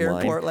 Like at the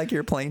airport, like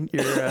your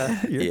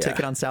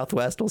ticket on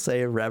Southwest will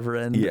say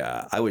Reverend.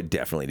 Yeah, I would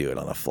definitely do it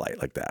on a flight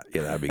like that.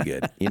 Yeah, that'd be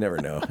good. You never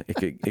know. It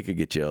could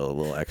get you a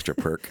little extra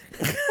perk.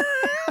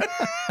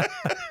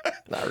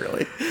 Not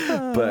really.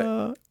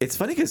 But it's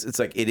funny because it's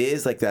like, it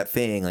is like that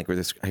thing, like where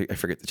this, I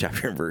forget the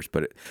chapter and verse,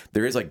 but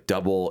there is like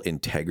double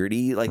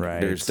integrity. Like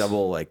there's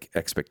double like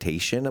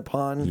expectation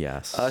upon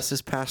us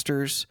as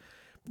pastors.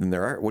 And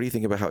what do you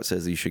think about how it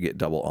says that you should get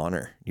double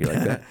honor? You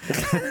like that?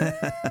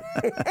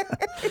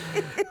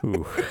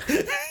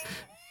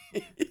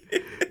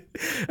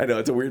 I know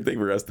it's a weird thing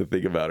for us to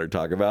think about or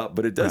talk about,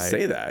 but it does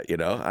say that, you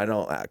know. I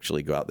don't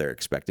actually go out there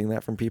expecting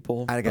that from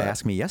people. I had a guy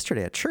ask me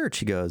yesterday at church.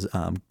 He goes,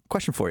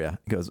 question for you.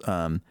 He goes,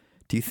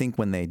 do you think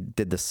when they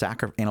did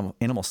the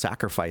animal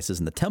sacrifices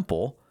in the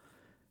temple,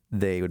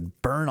 they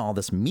would burn all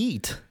this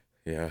meat?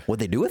 Yeah. What'd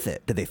they do with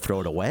it? Did they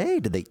throw it away?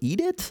 Did they eat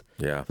it?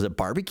 Yeah. Was it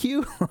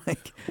barbecue?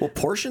 Well,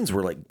 portions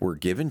were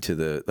given to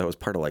that was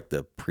part of like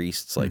the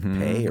priest's like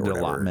pay or whatever.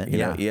 Allotment. You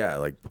know? Yeah.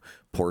 Like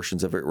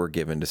portions of it were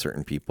given to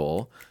certain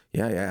people.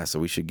 Yeah. So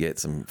we should get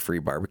some free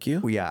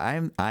barbecue. Yeah.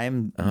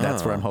 I'm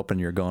that's where I'm hoping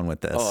you're going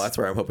with this. Oh, that's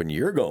where I'm hoping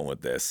you're going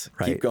with this.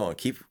 Right. Keep going.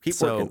 Keep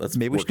working. Let's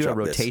maybe we should do a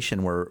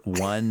rotation where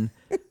one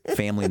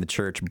family in the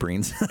church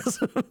brings us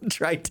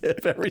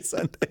tri-tip every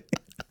Sunday.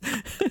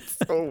 It's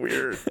so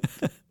weird.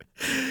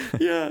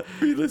 Yeah,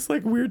 I mean, this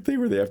like weird thing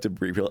where they have to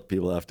bring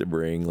people have to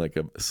bring like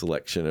a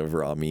selection of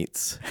raw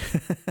meats,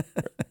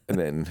 and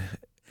then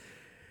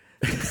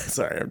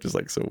sorry, I'm just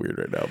like so weird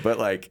right now. But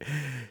like,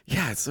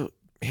 yeah, so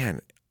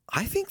man,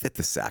 I think that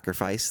the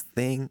sacrifice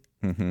thing,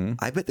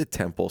 I bet the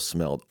temple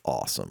smelled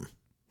awesome.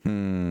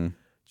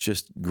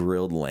 Just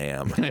grilled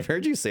lamb. I've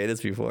heard you say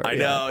this before. I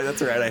know,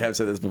 that's right. I have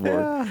said this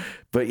before.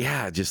 But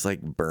yeah, just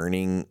like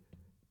burning.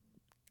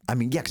 I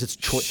mean, yeah, because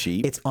it's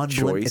sheep, it's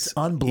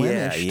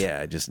unblemished.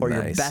 Yeah, just or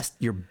nice.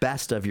 your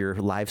best of your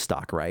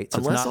livestock, right? So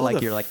Unless it's not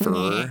like you're like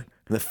fur.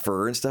 The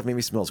fur and stuff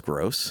maybe smells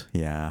gross.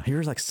 Yeah,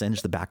 here's like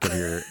singe the back of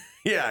your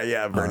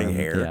burning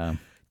hair. Yeah.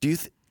 Do you?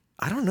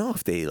 I don't know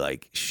if they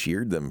like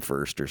sheared them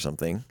first or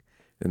something,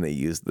 and they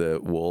used the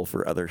wool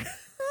for other.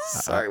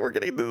 Sorry, we're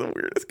getting to the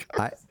weirdest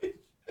conversation.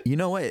 You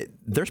know what?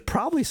 There's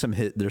probably some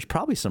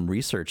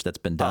research that's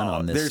been done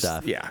on this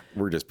stuff. Yeah,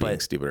 we're just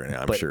being stupid right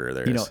now. I'm sure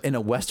there's. You know, in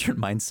a Western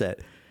mindset,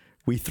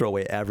 we throw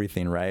away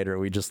everything, right? Or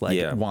we just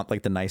want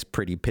like the nice,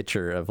 pretty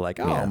picture of like,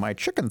 my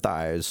chicken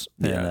thighs.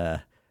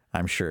 And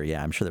I'm sure.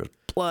 Yeah, I'm sure there's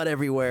blood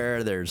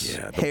everywhere. There's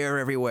hair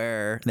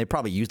everywhere. They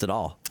probably used it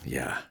all.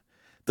 Yeah.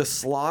 The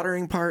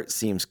slaughtering part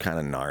seems kind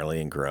of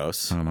gnarly and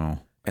gross. I don't know.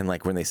 And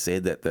like when they say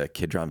that the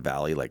Kidron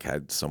Valley like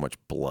had so much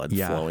blood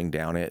flowing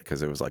down it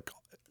because it was like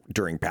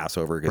during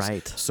Passover,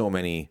 because so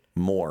many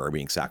more are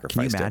being sacrificed.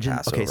 Can you imagine? At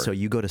Passover. Okay, so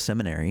you go to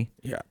seminary.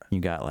 Yeah. You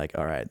got like,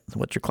 all right,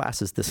 what's your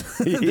classes this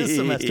this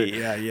semester?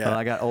 Yeah. Well,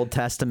 I got Old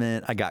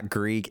Testament, I got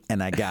Greek,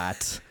 and I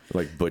got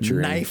like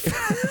butchering, knife,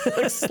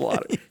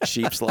 slaughter,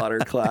 sheep slaughter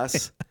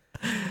class.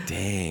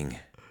 Dang,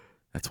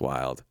 that's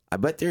wild. I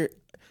bet there.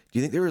 Do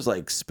you think there was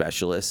like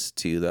specialists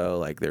too, though?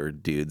 Like there were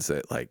dudes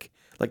that like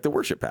the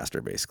worship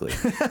pastor, basically.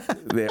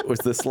 That was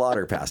the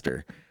slaughter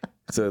pastor.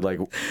 So like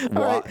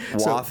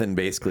Wathen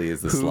basically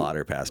is the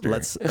slaughter pastor.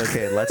 Let's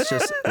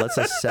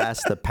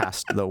assess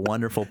the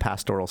wonderful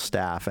pastoral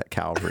staff at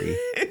Calvary.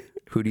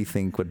 Who do you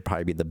think would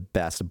probably be the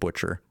best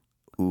butcher?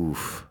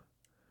 Oof.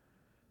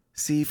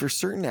 See, for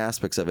certain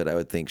aspects of it, I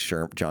would think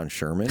John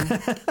Sherman.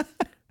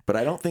 But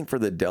I don't think for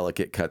the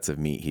delicate cuts of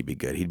meat he'd be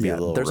good. He'd be a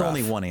little There's rough.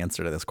 only one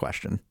answer to this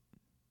question.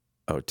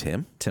 Oh,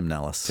 Tim? Tim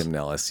Nellis. Tim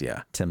Nellis,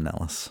 yeah. Tim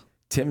Nellis.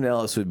 Tim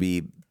Nellis would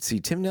be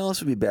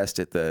best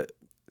at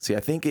I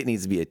think it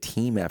needs to be a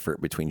team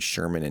effort between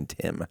Sherman and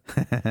Tim.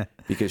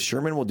 Because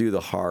Sherman will do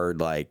the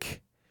hard,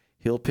 like,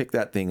 he'll pick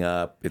that thing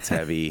up. It's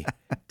heavy.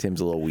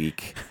 Tim's a little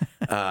weak.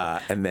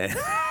 And then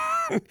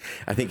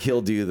I think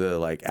he'll do the,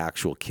 like,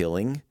 actual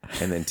killing.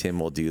 And then Tim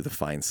will do the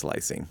fine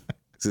slicing.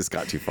 This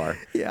got too far.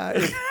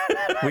 Yeah.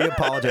 We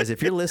apologize.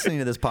 If you're listening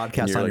to this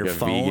podcast on like your a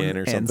phone vegan or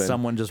and something.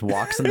 someone just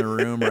walks in the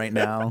room right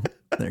now,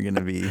 they're going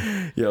to be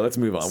let's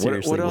move on. What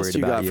else worried do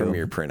you about got from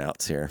your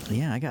printouts here?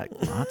 Yeah, I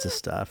got lots of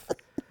stuff.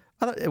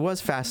 I thought it was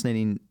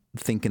fascinating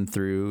thinking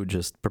through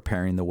just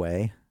preparing the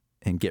way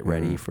and get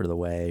ready for the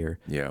way, or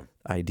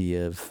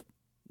idea of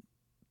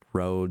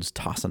roads,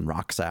 tossing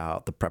rocks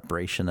out, the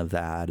preparation of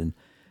that. And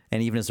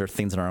even as there are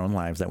things in our own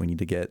lives that we need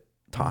to get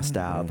tossed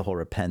out, the whole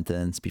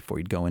repentance before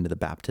you'd go into the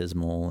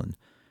baptismal. And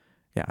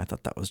I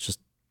thought that was just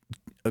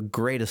a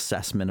great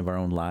assessment of our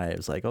own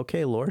lives. Like,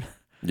 okay, Lord,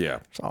 there's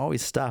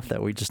always stuff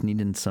that we just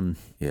needed some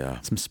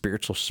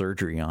spiritual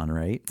surgery on,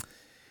 right?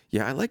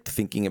 Yeah, I liked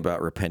thinking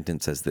about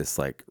repentance as this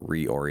like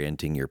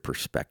reorienting your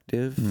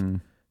perspective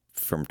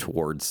from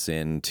towards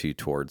sin to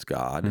towards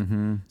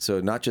God. So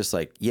not just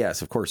like,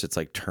 yes, of course, it's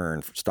like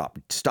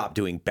stop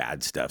doing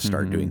bad stuff,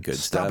 start doing good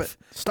stuff.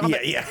 Stop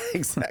it. Yeah,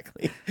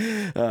 exactly.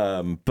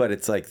 But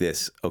it's like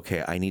this,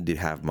 okay, I need to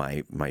have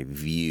my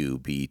view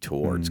be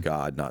towards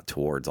God, not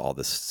towards all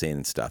the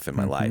sin stuff in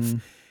my life.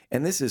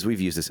 And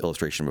we've used this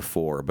illustration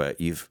before, but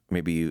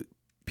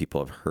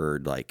people have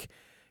heard like,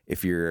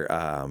 if you're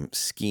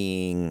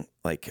skiing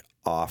like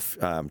off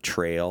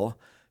trail,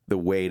 the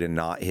way to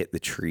not hit the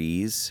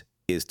trees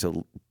is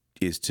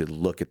to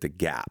look at the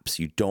gaps.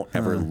 You don't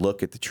ever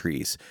look at the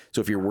trees.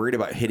 So if you're worried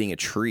about hitting a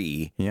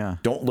tree,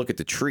 don't look at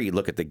the tree,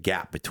 look at the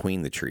gap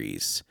between the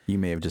trees. You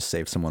may have just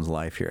saved someone's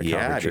life here at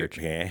Calvary Church.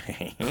 And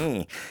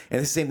it's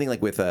the same thing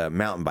like with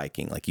mountain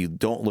biking. Like you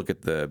don't look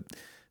at the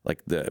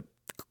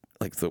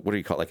what do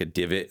you call it? Like a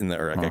divot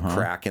or like a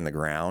crack in the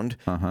ground.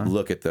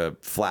 Look at the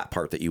flat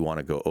part that you want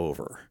to go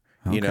over.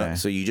 You know,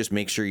 so you just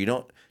make sure you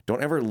don't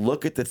ever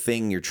look at the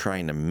thing you're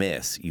trying to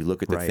miss. You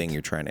look at the thing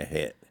you're trying to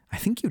hit. I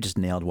think you just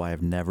nailed why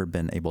I've never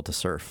been able to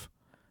surf.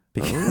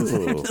 Because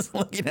I'm just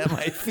looking at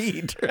my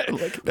feet.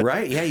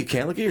 Right. Yeah, you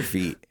can't look at your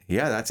feet.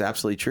 Yeah, that's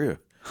absolutely true.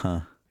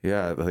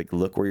 Yeah, like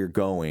look where you're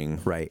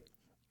going. Right.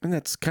 And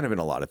that's kind of in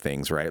a lot of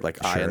things, right?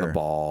 Like eye on the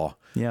ball.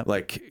 Yeah.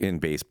 Like in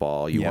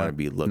baseball, you want to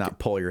be looking. Not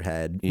pull your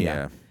head.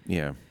 Yeah.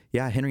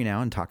 Henry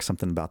Nouwen talks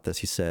something about this.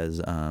 He says,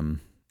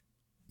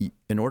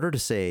 in order to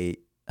say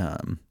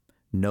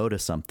no to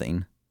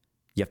something,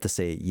 you have to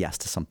say yes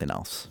to something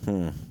else.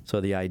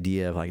 So the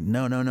idea of like,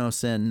 no,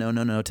 sin,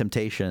 no,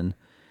 temptation.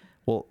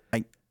 Well,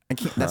 I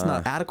can't, that's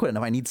not adequate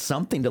enough. I need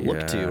something to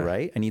look to,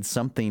 right? I need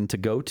something to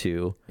go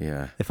to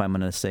if I'm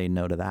going to say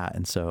no to that.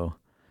 And so,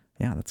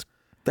 that's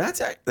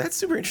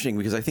super interesting,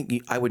 because I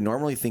think I would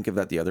normally think of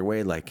that the other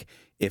way. Like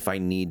if I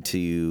need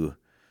to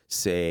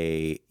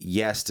say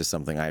yes to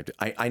something,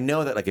 I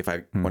know that like if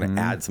I want to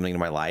add something to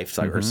my life,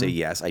 or say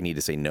yes, I need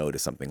to say no to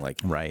something. Like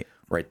right.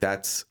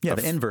 That's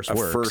the inverse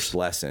works. First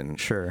lesson.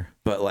 Sure.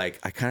 But like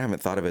I kind of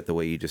haven't thought of it the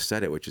way you just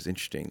said it, which is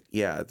interesting.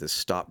 Yeah, to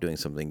stop doing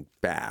something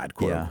bad,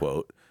 quote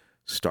unquote,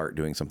 start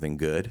doing something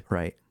good.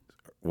 Right.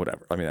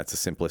 Whatever. I mean, that's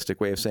a simplistic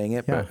way of saying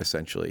it, but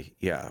essentially,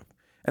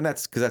 and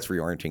that's because that's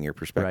reorienting your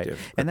perspective.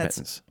 Right. And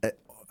that's,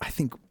 I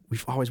think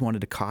we've always wanted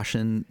to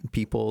caution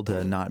people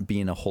to not be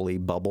in a holy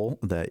bubble,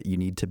 that you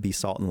need to be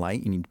salt and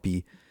light. You need to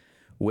be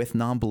with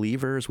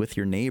non-believers, with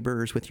your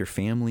neighbors, with your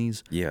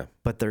families. Yeah.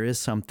 But there is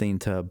something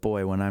to,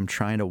 when I'm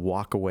trying to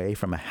walk away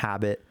from a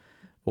habit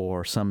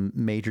or some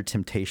major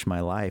temptation in my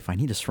life, I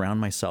need to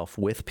surround myself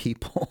with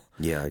people.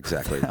 Yeah,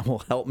 exactly. That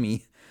will help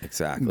me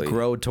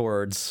grow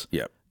towards,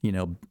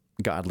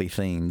 godly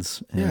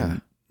things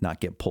and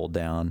not get pulled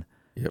down.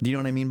 Yep. Do you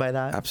know what I mean by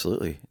that?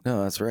 Absolutely.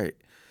 No, that's right.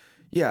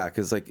 Yeah,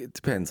 because like it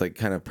depends, like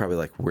kind of probably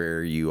like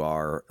where you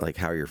are, like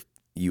how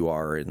you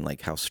are, and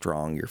like how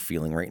strong you're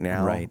feeling right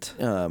now. Right.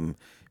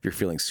 you're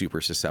feeling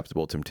super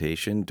susceptible to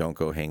temptation, don't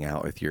go hang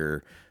out with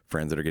your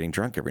friends that are getting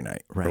drunk every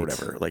night or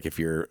whatever. Like if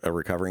you're a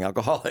recovering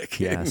alcoholic,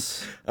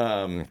 Yes.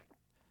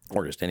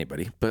 or just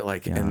anybody, but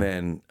like, and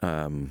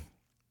then,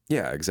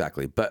 yeah,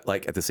 exactly. But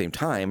like at the same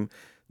time,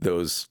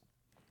 those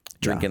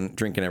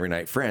drinking every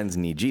night friends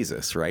need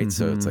Jesus, right?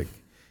 So it's like,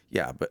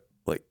 yeah, but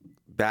like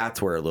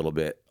that's where a little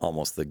bit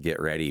almost the get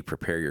ready,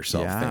 prepare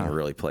yourself thing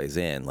really plays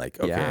in. Like,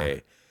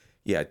 okay,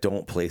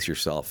 don't place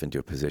yourself into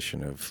a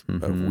position of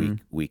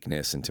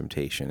weakness and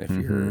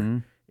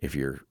temptation if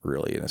you're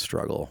really in a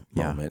struggle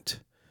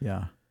moment.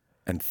 Yeah.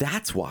 And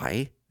that's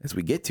why, as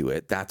we get to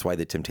it, that's why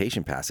the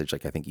temptation passage,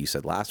 like I think you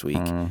said last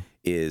week,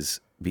 is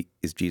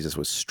Jesus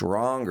was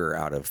stronger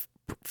out of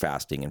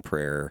fasting and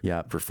prayer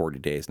for 40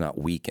 days, not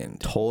weakened.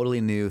 Totally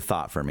new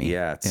thought for me.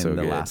 Yeah, it's in so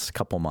the good. last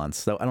couple months.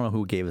 So I don't know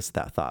who gave us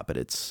that thought,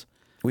 but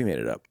We made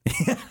it up.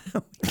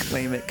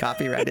 claim it,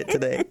 copyright it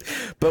today.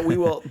 But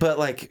we'll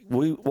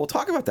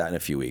talk about that in a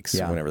few weeks,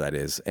 whenever that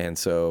is. And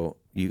so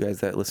you guys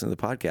that listen to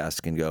the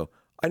podcast can go,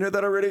 I know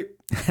that already.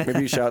 Maybe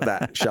you shout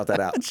that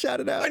out. Shout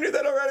it out. I knew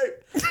that already.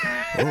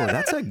 Oh,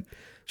 that's a.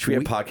 Should we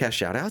have podcast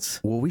shout outs?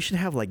 Well, we should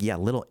have like,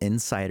 little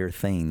insider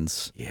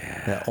things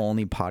that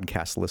only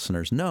podcast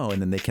listeners know, and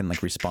then they can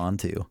like respond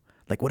to.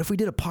 Like, what if we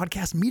did a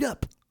podcast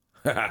meetup?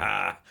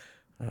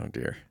 Oh,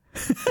 dear.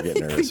 I get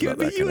nervous about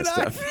that kind of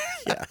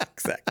stuff. Yeah,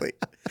 exactly.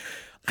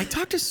 I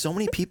talk to so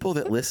many people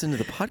that listen to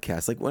the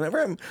podcast. Like whenever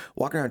I'm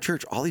walking around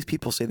church, all these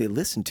people say they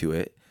listen to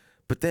it,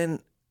 but then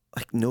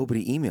like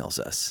nobody emails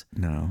us.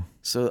 No.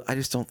 So I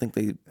just don't think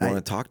they want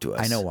to talk to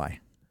us. I know why.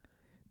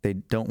 They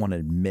don't want to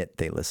admit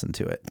they listen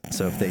to it.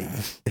 So if they,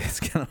 it's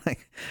kind of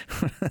like,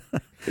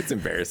 it's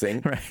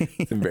embarrassing, right?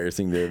 It's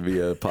embarrassing to be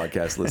a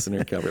podcast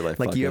listener, Calvary Life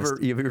like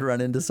podcast. you ever run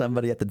into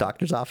somebody at the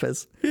doctor's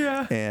office?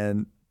 Yeah.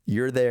 And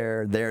you're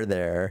there, they're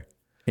there,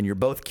 and you're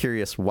both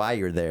curious why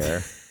you're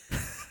there.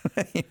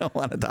 You don't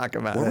want to talk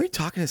about Were it. we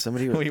talking to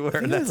somebody? We were.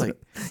 I think it was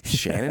like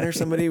Shannon or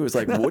somebody was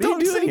like, "What are you Don't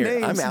doing say here?"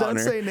 names, I'm outing don't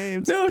her. say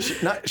names. No,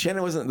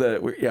 Shannon wasn't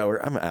the.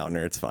 I'm outing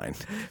her. It's fine.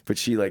 But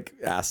she like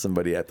asked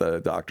somebody at the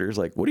doctor's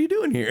like, "What are you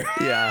doing here?"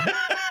 Yeah.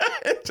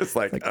 Just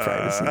like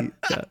privacy.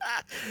 Yeah.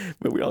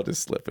 But we all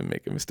just slip and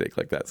make a mistake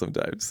like that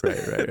sometimes. Right.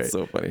 It's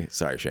so funny.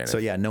 Sorry, Shannon. So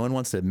yeah, no one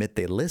wants to admit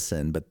they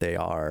listen, but they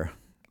are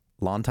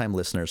longtime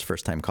listeners,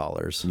 first time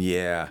callers.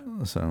 Yeah.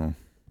 So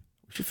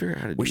We should figure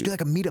out how to we should do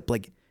like a meetup.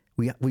 Like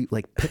we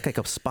like pick like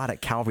a spot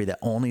at Calvary that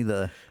only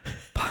the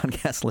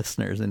podcast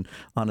listeners, and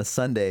on a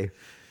Sunday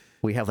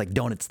we have like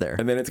donuts there.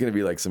 And then it's going to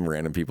be like some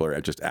random people are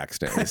just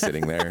accidentally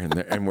sitting there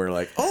and we're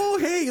like, oh,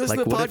 hey, listen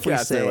Like to the what podcast. if we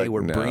say Like,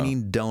 we're no.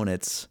 bringing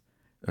donuts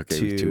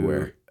to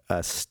where?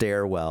 a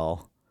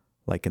stairwell,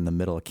 like in the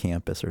middle of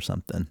campus or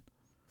something.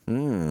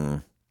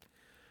 Okay,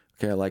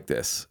 I like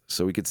this.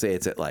 So we could say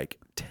it's at like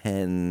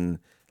 10,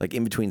 like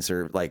in between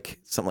like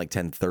something like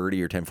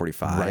 10:30 or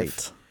 10:45.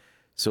 Right.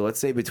 So let's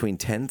say between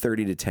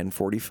 10:30 to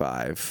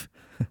 10:45,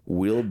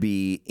 we'll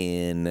be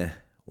in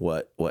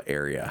what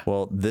area?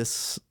 Well,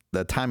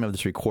 the time of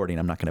this recording,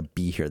 I'm not going to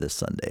be here this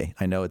Sunday.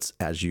 I know it's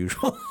as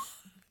usual.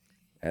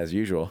 As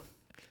usual.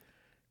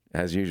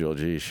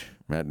 Geesh,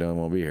 Matt Doan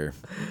won't be here.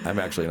 I'm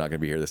actually not going to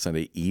be here this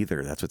Sunday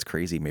either. That's what's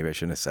crazy. Maybe I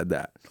shouldn't have said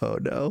that. Oh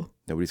no.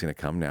 Nobody's going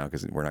to come now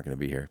because we're not going to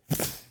be here.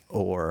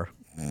 Or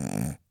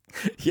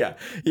Yeah.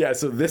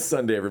 So this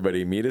Sunday,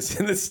 everybody, meet us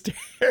in the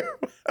stairwell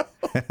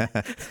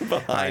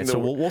behind all right, so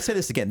we'll say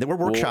this again. We're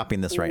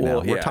workshopping this right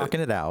now. We're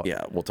talking it out.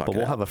 Yeah, we'll talk But it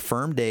we'll out. have a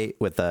firm date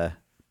with a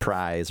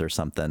prize or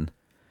something.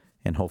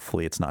 And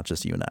hopefully it's not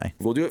just you and I.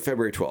 We'll do it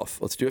February 12th.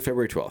 Let's do it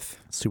February 12th.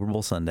 Super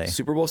Bowl Sunday.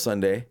 Super Bowl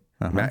Sunday.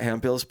 Matt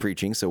Hampill's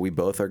preaching, so we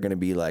both are going to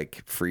be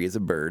like free as a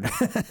bird.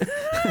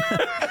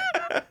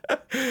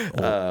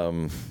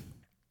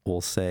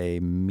 We'll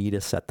say meet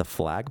us at the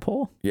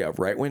flagpole. Yeah,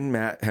 right when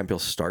Matt Hempill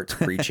starts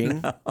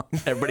preaching.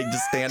 Everybody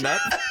just stand up.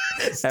 up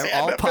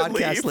All and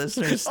podcast leave.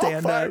 listeners All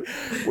stand up.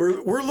 five.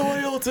 We're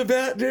loyal to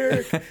Matt,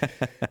 Derek.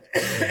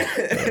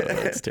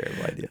 That's a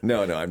terrible idea.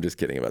 No, I'm just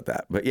kidding about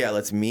that. But yeah,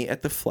 let's meet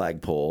at the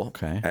flagpole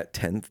at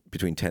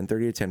between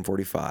 10:30 to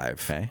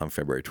 10:45 on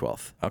February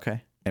 12th.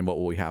 Okay. And what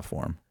will we have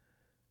for him?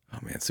 Oh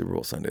man, Super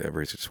Bowl Sunday.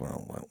 Everybody just want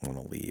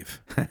to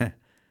leave.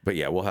 But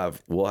yeah, we'll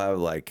have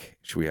like,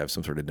 should we have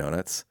some sort of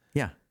donuts?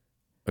 Yeah.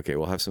 Okay,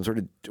 we'll have some sort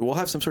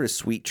of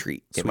sweet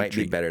treat. It might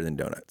be better than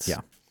donuts.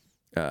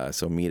 Yeah.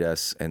 So meet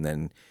us, and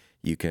then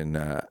you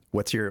can.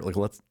 What's your like?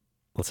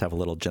 Let's have a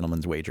little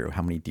gentleman's wager.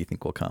 How many do you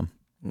think will come?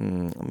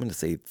 I'm going to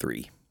say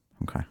 3.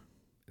 Okay.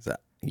 Is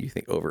that you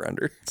think over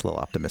under? It's a little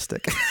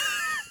optimistic.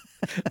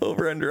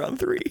 Over under on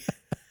 3.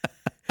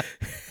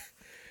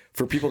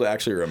 For people to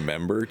actually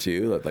remember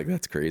too, like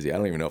that's crazy. I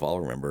don't even know if I'll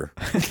remember.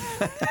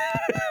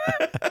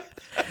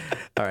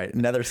 All right,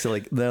 another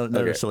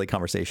silly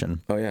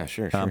conversation. Oh yeah,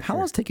 sure. How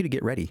long does it take you to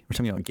get ready? We're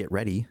talking about get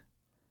ready.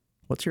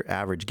 What's your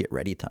average get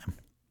ready time?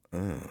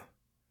 Do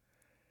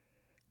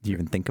you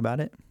even think about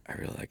it? I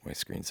really like my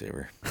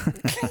screensaver.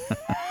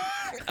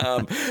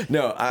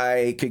 No,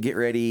 I could get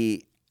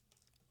ready.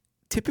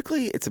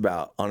 Typically, it's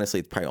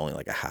probably only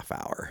like a half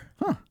hour.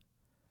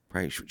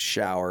 Probably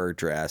shower,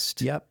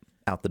 dressed. Yep.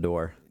 Out the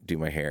door. Do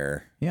my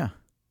hair. Yeah.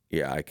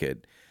 Yeah, I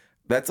could.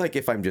 That's like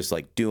if I'm just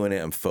like doing it,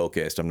 I'm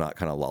focused, I'm not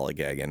kind of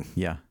lollygagging.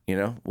 Yeah. You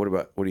know?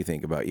 What do you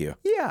think about you?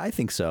 Yeah, I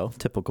think so.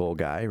 Typical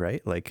guy,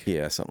 right? Like,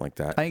 Yeah, something like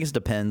that. I guess it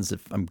depends.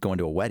 If I'm going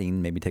to a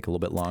wedding, maybe take a little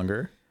bit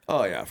longer.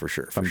 Oh yeah, for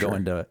sure. If I'm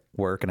going to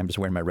work and I'm just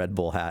wearing my Red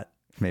Bull hat,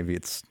 maybe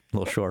it's a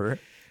little shorter.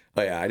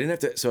 Oh yeah, I didn't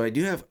have to. So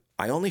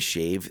I only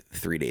shave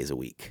 3 days a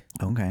week.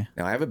 Okay.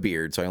 Now I have a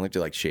beard, so I only have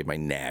to like shave my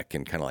neck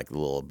and kind of like the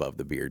little above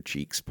the beard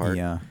cheeks part.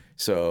 Yeah.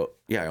 So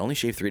yeah, I only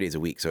shave 3 days a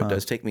week. So it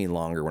does take me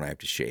longer when I have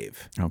to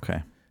shave.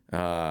 Okay.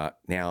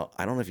 Now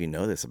I don't know if you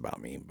know this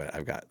about me, but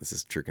this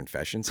is true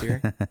confessions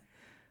here.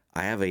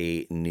 I have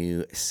a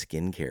new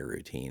skincare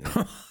routine.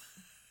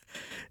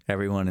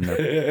 Everyone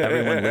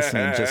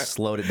listening just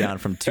slowed it down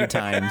from 2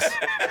 times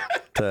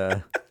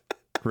to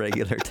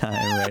regular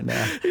time right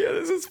now. Yeah,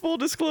 this is full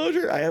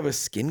disclosure. I have a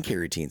skincare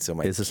routine. So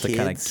my Is this to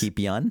kind of keep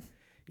you on?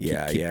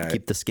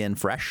 Keep the skin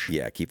fresh.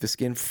 Yeah, keep the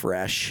skin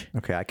fresh.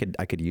 Okay, I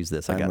could use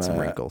this. I got some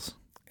wrinkles.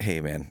 Hey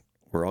man,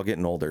 we're all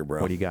getting older,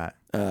 bro. What do you got?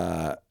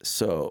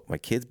 So my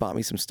kids bought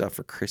me some stuff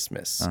for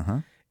Christmas,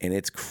 and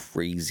it's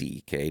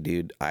crazy. Okay,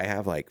 dude, I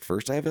have like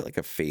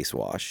a face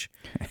wash,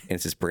 and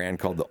it's this brand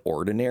called The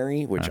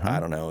Ordinary, which I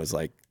don't know is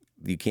like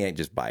you can't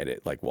just buy it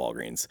at like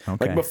Walgreens.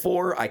 Okay. Like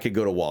before, I could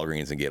go to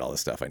Walgreens and get all the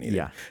stuff I needed.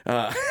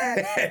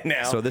 Yeah.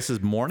 Now, So this is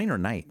morning or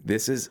night?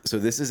 this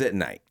is at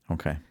night.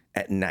 Okay.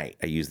 At night,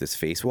 I use this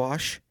face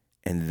wash,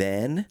 and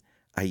then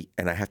I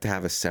have to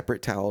have a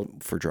separate towel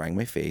for drying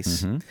my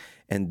face,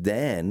 and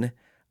then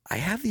I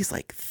have these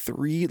like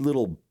 3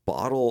 little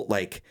bottle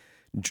like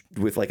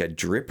with like a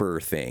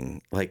dripper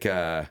thing, like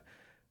I'm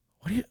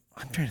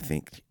trying to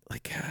think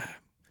like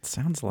It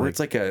sounds where like it's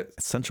like a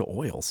essential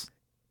oils.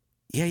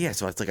 yeah.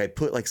 So it's like I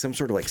put like some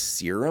sort of like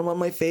serum on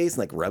my face and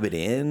like rub it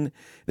in.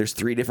 There's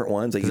 3 different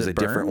ones. I use a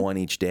different one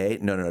each day.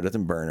 No, it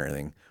doesn't burn or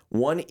anything.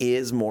 One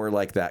is more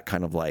like that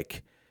kind of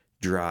like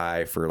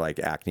dry for like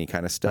acne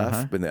kind of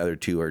stuff, but the other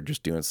 2 are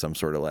just doing some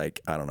sort of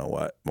like I don't know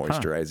what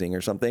moisturizing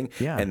or something.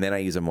 Yeah. And then I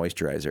use a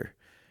moisturizer.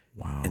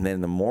 Wow. And then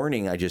in the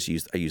morning I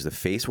use the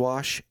face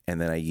wash, and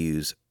then I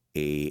use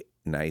a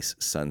nice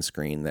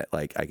sunscreen that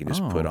like I can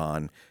just put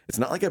on. It's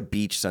not like a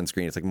beach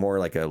sunscreen. It's like more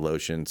like a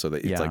lotion so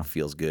that it's like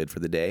feels good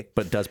for the day.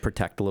 But it does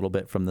protect a little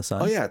bit from the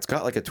sun. Oh yeah, it's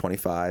got like a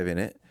 25 in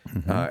it,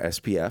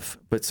 SPF.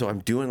 But so I'm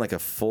doing like a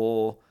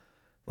full,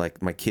 like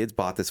my kids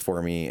bought this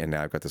for me, and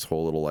now I've got this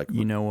whole little like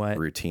You know what?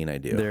 routine I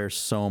do. There's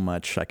so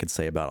much I could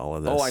say about all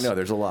of this. Oh, I know.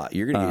 There's a lot.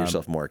 You're gonna get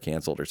yourself more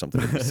canceled or something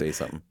if you say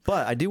something.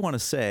 But I do want to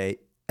say,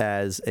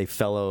 as a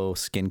fellow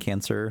skin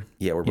cancer,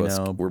 Yeah, we're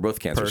both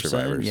cancer person,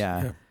 survivors.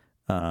 Yeah.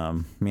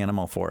 Man, I'm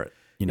all for it.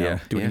 You know, Yeah,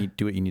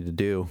 do what you need to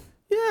do.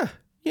 Yeah,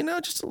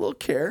 just a little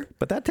care.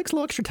 But that takes a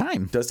little extra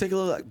time. Does take a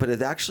little, but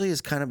it actually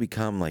has kind of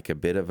become like a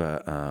bit of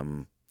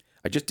a.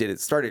 I just did it.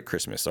 Started at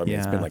Christmas, so I mean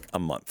it's been like a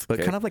month. But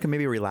kind of like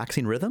maybe a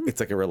relaxing rhythm. It's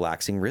like a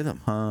relaxing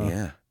rhythm.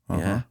 Yeah,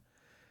 yeah.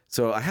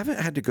 So I haven't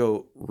had to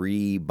go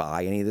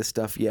re-buy any of this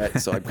stuff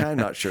yet. So I'm kind of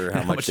not sure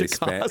how much they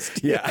spent.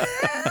 cost. Yeah,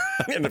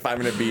 and if I'm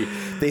going to be,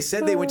 they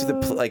said they went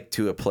to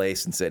to a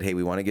place and said, "Hey,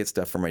 we want to get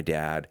stuff for my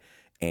dad,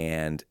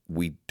 and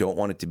we don't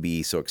want it to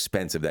be so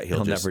expensive that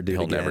he'll never do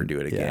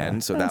it again." Yeah.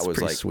 So That's that was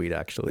pretty like sweet,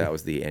 actually. That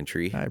was the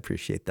entry. I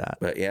appreciate that.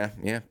 But yeah,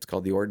 it's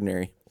called The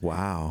Ordinary.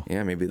 Wow.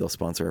 Yeah, maybe they'll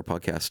sponsor our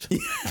podcast.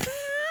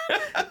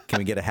 Can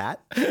we get a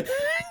hat?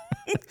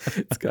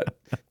 It's got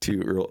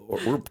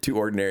we're 2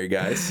 ordinary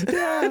guys.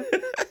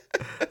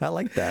 I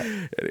like that.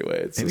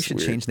 Anyway, it's Maybe we should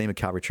weird. change the name of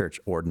Calvary Church,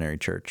 Ordinary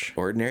Church.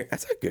 Ordinary.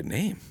 That's a good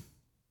name.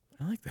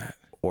 I like that.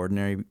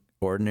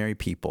 Ordinary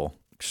people,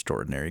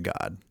 extraordinary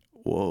God.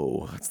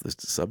 Whoa, that's the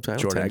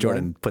subtitle.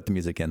 Jordan, put the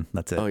music in.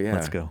 That's it. Oh, yeah.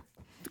 Let's go.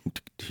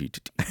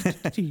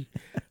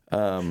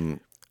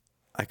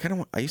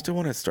 I used to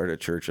want to start a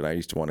church, and I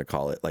used to want to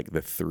call it like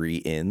the 3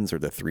 Inns or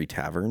the 3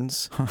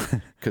 Taverns,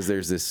 because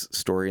there's this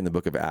story in the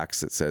book of Acts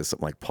that says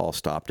something like Paul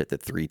stopped at the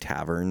 3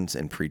 taverns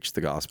and preached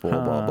the gospel,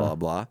 blah blah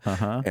blah.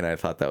 And I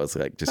thought that was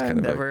like just kind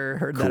of never a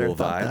heard that or cool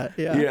thought vibe.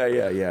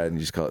 that. Yeah. And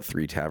you just call it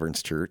 3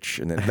 Taverns Church,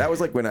 and then that was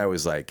like when I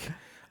was like,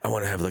 I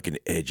want to have like an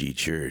edgy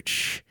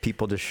church.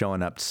 People just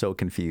showing up so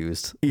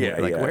confused. Yeah,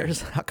 like yeah.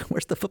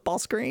 where's the football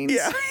screens?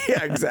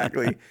 Yeah,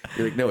 exactly.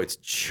 You're like, no, it's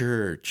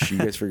church. You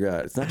guys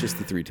forgot. It's not just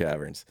the 3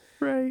 taverns.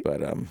 Right.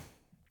 But Oh,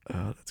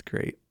 that's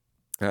great.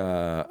 all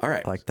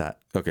right. I like that.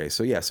 Okay,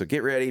 so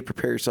get ready,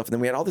 prepare yourself, and then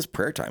we had all this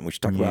prayer time. We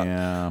should talk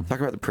about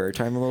the prayer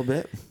time a little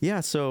bit.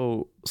 Yeah.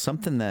 So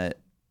something that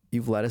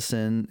you've led us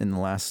in the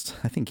last,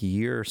 I think,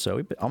 year or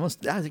so,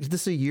 almost this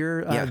is a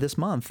year this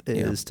month,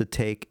 is to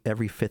take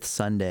every 5th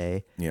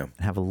Sunday and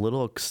have a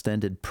little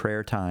extended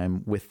prayer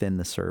time within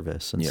the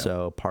service. And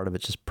so part of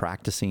it's just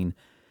practicing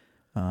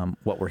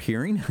what we're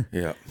hearing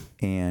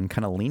and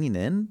kind of leaning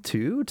in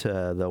to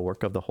the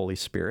work of the Holy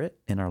Spirit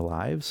in our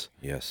lives.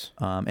 Yes.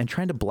 And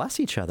trying to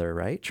bless each other,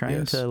 right?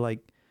 Trying to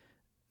like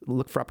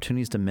look for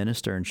opportunities to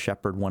minister and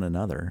shepherd one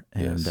another.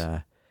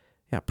 And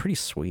pretty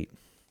sweet.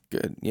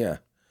 Good. Yeah.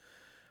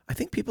 I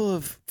think people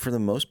have, for the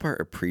most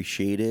part,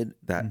 appreciated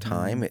that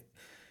time.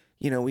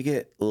 we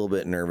get a little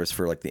bit nervous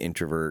for like the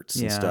introverts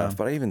and Yeah. stuff.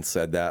 But I even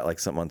said that like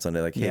something on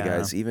Sunday, like, hey Yeah.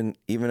 guys, even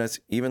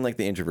like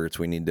the introverts,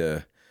 we need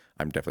to.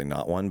 I'm definitely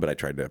not one, but I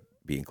tried to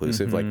be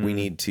inclusive. Like we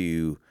need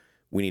to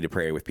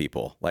pray with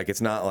people. Like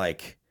it's not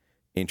like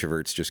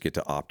introverts just get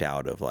to opt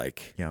out of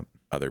like Yep.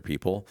 other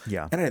people.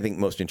 Yeah. And I think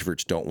most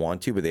introverts don't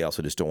want to, but they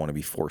also just don't want to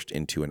be forced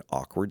into an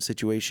awkward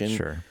situation.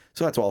 Sure.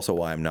 So that's also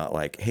why I'm not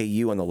like, hey,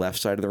 you on the left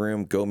side of the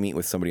room, go meet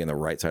with somebody on the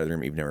right side of the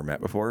room you've never met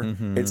before.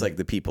 It's like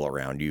the people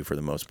around you for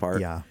the most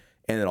part. Yeah.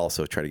 And then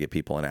also try to get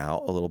people in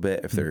out a little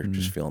bit if they're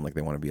just feeling like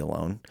they want to be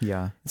alone.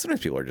 Yeah. And sometimes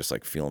people are just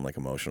like feeling like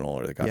emotional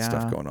or they got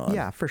stuff going on.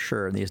 Yeah, for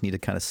sure. They just need to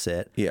kind of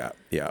sit. Yeah.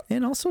 Yeah.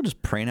 And also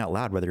just praying out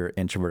loud, whether you're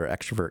introvert or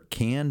extrovert,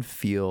 can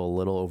feel a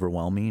little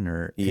overwhelming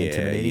or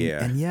intimidating.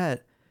 yeah. And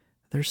yet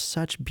there's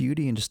such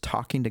beauty in just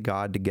talking to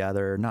God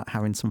together, not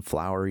having some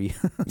flowery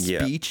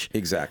speech,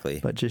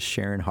 Exactly. but just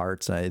sharing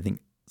hearts. I think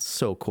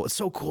so cool. It's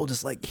so cool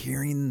just like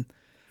hearing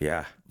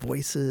Yeah.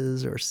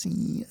 voices or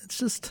seeing. It's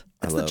just,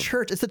 it's the love-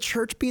 church. It's the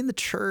church being the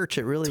church.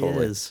 It really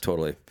Totally. is.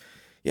 Totally.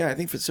 Yeah, I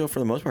think for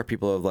the most part,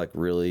 people have like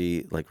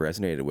really like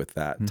resonated with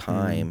that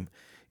time,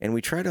 and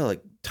we try to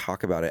like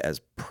talk about it as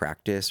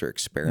practice or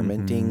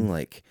experimenting.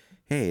 Like,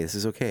 hey, this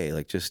is okay.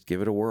 Like, just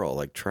give it a whirl.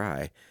 Like,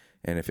 try,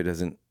 and if it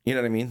doesn't, you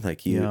know what I mean.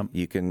 Like,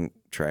 you can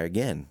try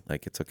again.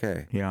 Like, it's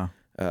okay. Yeah.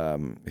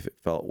 If it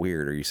felt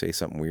weird or you say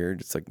something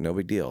weird, it's like no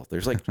big deal.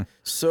 There's like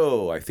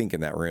I think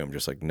in that room,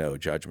 just like no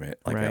judgment,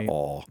 like Right. at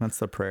all. That's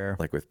the prayer.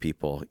 Like with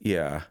people,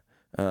 yeah.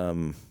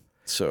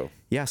 So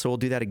Yeah. So we'll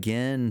do that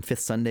again. 5th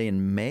Sunday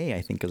in May,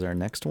 I think, is our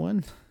next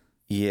one.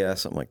 yeah,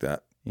 something like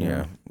that.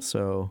 Yeah.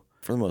 So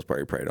For the most part,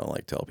 you probably don't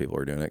like tell people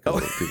we're doing it.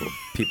 'Cause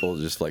people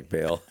just like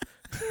bail.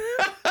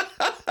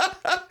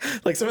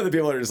 Like some of the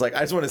people are just like,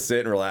 I just want to sit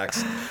and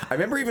relax. I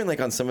remember even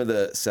like on some of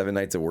the 7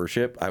 nights of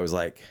worship, I was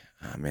like,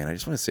 oh man, I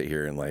just want to sit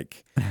here and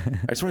like,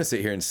 I just want to sit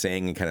here and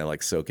sing and kind of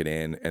like soak it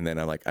in. And then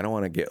I'm like, I don't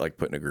want to get like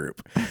put in a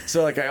group.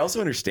 So like, I also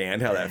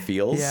understand how that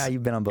feels. yeah,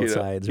 you've been on both You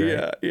know? sides,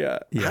 right? Yeah.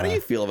 How do you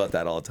feel about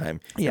that all the time?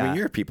 I Yeah. mean,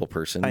 you're a people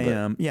person. I but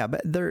am. Yeah,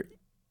 but there's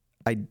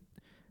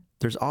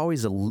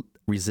always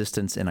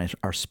resistance in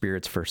our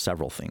spirits for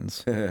several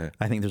things.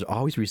 I think there's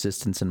always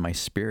resistance in my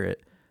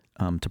spirit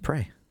to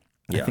pray.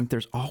 Yeah. I think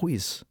there's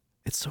always,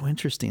 it's so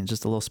interesting. It's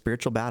just a little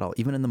spiritual battle,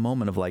 even in the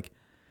moment of like,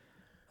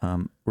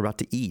 we're about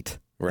to eat.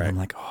 And Right. I'm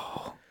like,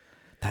 oh,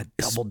 that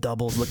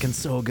double's looking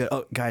so good.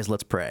 Oh, guys,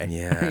 let's pray.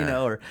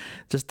 Yeah. Or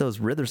just those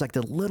there's like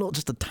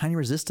just a tiny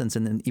resistance.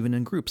 And then even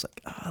in groups,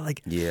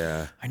 like,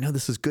 Yeah. I know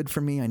this is good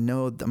for me. I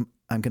know I'm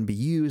going to be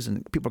used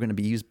and people are going to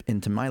be used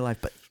into my life.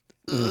 But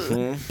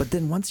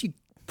then once you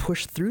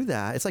push through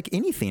that, it's like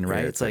anything,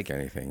 right? Yeah, it's like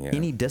anything, yeah.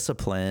 Any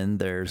discipline,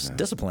 there's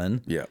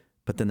discipline. Yep.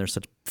 But then there's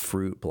such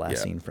fruit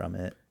blessing from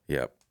it.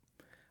 Yep.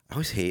 I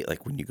always hate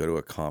like when you go to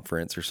a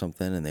conference or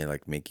something and they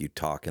like make you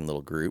talk in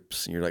little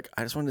groups and you're like,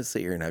 I just wanted to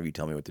sit here and have you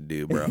tell me what to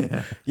do, bro.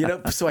 You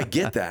know, so I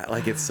get that.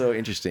 Like it's so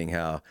interesting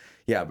how,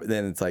 but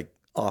then it's like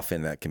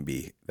often that can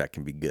be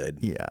good.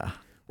 Yeah.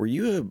 Were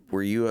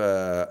you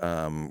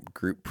a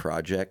group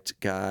project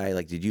guy?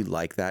 Like, did you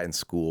like that in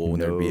school when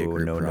there'd be a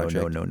group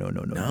project?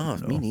 No,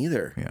 Me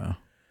neither. Yeah.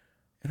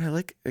 And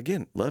I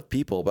love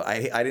people, but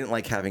I didn't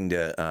like having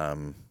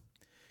to,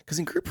 because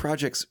in group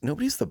projects,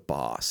 nobody's the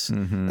boss.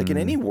 Like in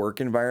any work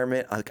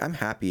environment, like I'm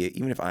happy,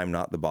 even if I'm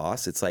not the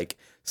boss, it's like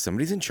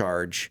somebody's in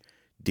charge,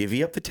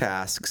 divvy up the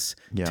tasks,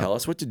 tell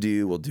us what to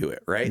do, we'll do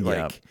it, right?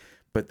 Like,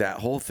 but that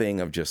whole thing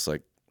of just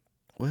like,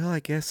 well, I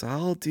guess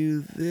I'll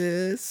do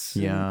this.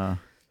 Yeah.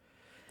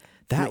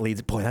 That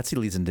leads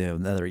into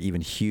another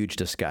even huge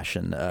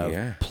discussion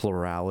of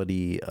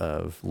plurality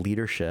of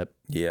leadership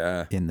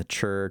in the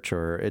church,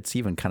 or it's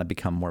even kind of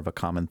become more of a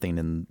common thing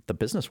in the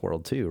business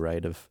world too,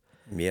 right? And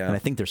I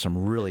think there's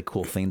some really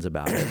cool things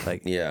about it.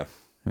 Like, I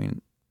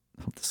mean,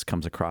 I hope this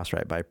comes across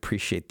right, but I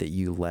appreciate that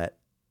you let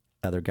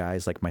other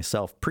guys like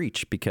myself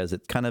preach, because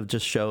it kind of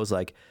just shows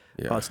like,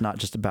 oh, it's not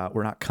just about,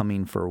 we're not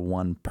coming for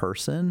one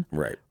person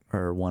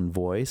or one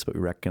voice, but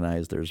we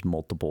recognize there's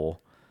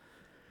multiple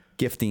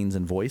giftings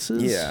and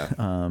voices.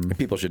 And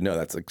people should know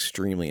that's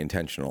extremely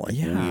intentional.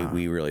 Like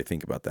we really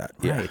think about that.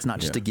 Right. It's not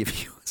just to give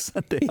you a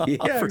Sunday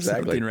off or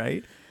something,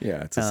 right?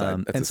 Yeah. It's a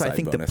side, and so I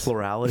think bonus. the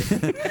plurality,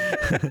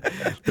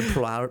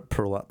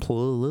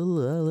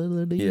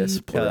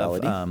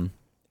 plurality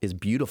is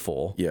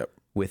beautiful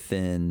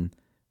within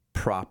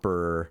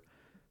proper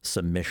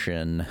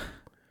submission,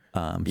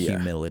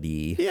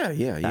 humility,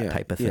 that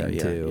type of thing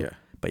too.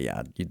 But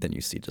then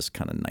you see just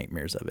kind of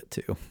nightmares of it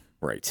too.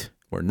 Right.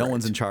 Where no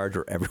one's in charge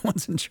or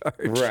everyone's in charge.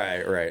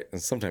 Right.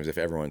 And sometimes if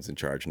everyone's in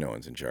charge, no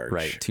one's in charge.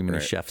 Right. Too many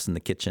chefs in the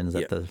kitchen. Is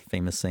that the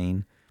famous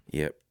saying?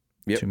 Yep.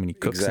 Too many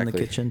cooks in the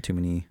kitchen. Too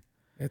many.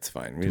 It's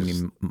fine.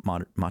 Too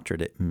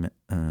many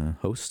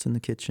hosts in the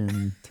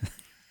kitchen.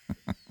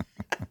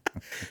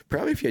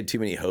 Probably if you had too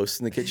many hosts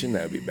in the kitchen,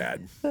 that would be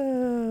bad.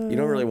 You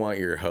don't really want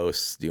your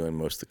hosts doing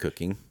most of the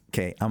cooking.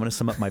 Okay. I'm going to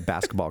sum up my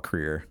basketball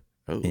career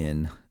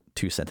in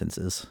 2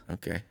 sentences.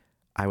 Okay.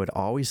 I would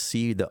always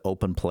see the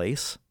open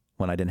place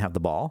when I didn't have the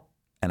ball,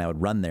 and I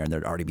would run there and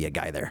there'd already be a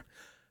guy there.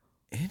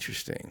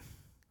 Interesting.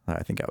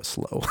 I think I was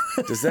slow.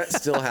 Does that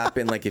still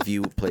happen? Like if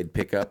you played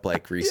pickup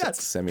like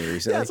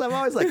semi-recently? Yes, I'm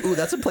always like, ooh,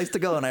 that's a place to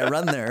go. And I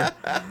run there.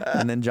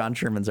 And then John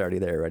Sherman's already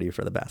there ready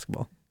for the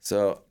basketball.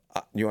 So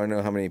you want to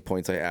know how many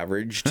points I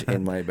averaged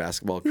in my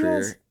basketball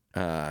career?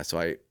 So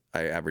I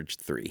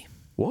averaged 3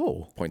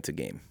 points a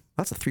game.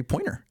 That's a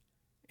 3-pointer.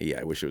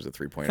 Yeah, I wish it was a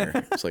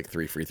 3-pointer. It's like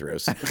 3 free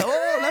throws.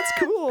 Oh, that's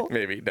cool.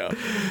 Maybe, no.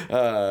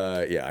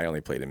 Yeah, I only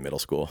played in middle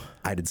school.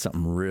 I did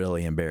something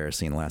really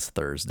embarrassing last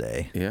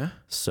Thursday. Yeah?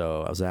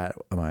 So I was at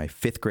my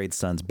 5th grade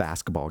son's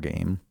basketball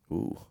game.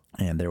 Ooh.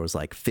 And there was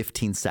like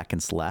 15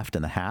 seconds left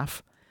in the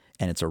half.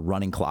 And it's a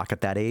running clock at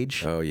that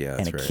age. Oh, yeah,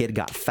 that's And a right. kid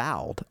got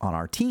fouled on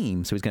our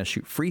team. So he's going to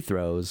shoot free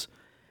throws.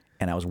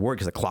 And I was worried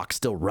because the clock's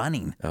still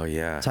running. Oh,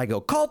 yeah. So I go,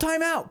 call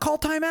timeout, call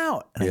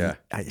timeout. And Yeah.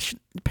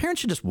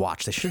 Parents should just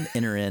watch. They shouldn't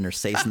enter in or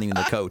say something to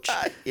the coach.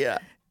 Yeah.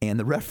 And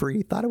the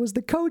referee thought it was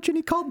the coach and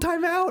he called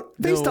timeout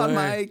based on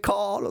my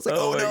call. And I was like,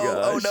 Oh, my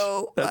oh gosh.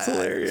 no. That's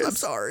hilarious. I'm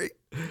sorry.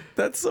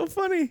 That's so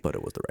funny. But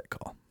it was the right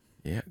call.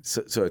 Yeah.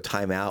 So a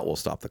timeout will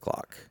stop the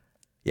clock.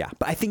 Yeah.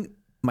 But I think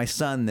my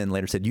son then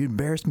later said, you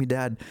embarrassed me,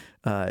 Dad.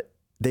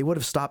 They would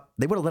have stopped.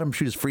 They would have let him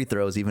shoot his free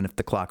throws even if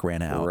the clock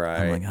ran out.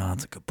 Right. I'm like, oh,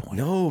 that's a good point.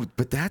 No,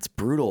 but that's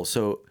brutal.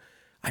 So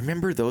I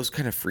remember those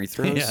kind of free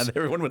throws. Yeah,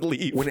 everyone would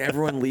leave. When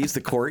everyone leaves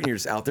the court and you're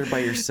just out there by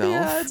yourself.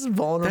 Yeah, it's a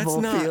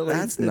vulnerable feeling.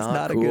 That's It's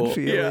not a cool. good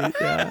feeling.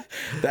 Yeah.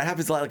 That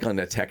happens a lot like on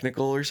a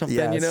technical or something,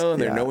 Yes, you know,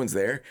 and yeah. no one's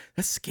there.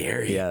 That's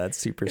scary. Yeah, that's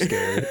super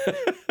scary.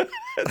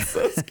 That's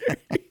so scary.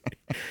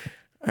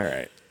 All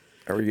right.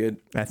 Are we good?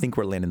 I think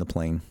we're landing the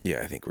plane.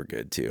 Yeah, I think we're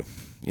good too.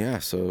 Yeah,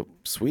 so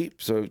sweet.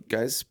 So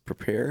guys,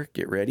 prepare,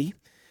 get ready.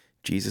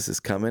 Jesus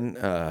is coming.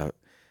 And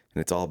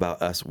it's all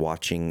about us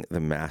watching the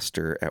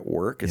master at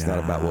work. It's not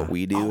about what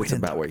we do. It's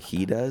about what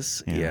he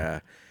does. Yeah.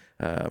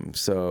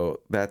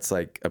 So that's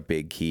like a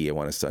big key I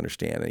want us to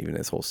understand. And even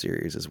this whole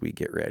series as we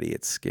get ready,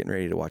 it's getting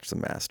ready to watch the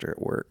master at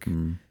work.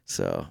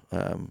 So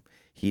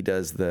he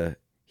does the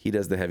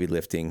heavy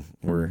lifting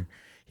where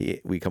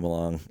we come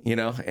along, you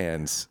know,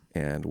 and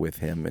with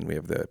him, and we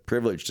have the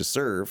privilege to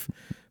serve,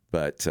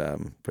 but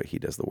he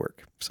does the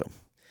work. So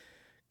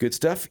good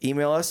stuff.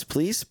 Email us,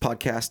 please,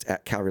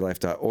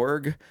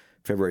 podcast@calvarylife.org.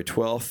 February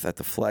 12th at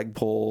the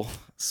flagpole,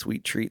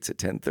 sweet treats at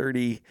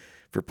 10:30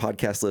 for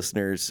podcast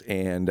listeners.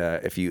 And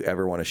if you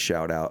ever want to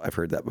shout out, I've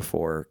heard that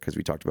before because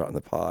we talked about it in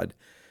the pod,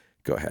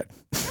 go ahead.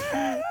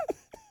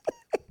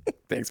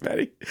 Thanks,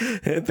 Maddie.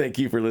 And thank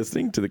you for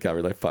listening to the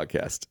Calvary Life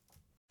Podcast.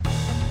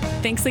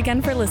 Thanks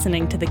again for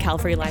listening to the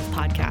Calvary Life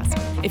Podcast.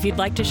 If you'd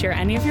like to share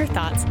any of your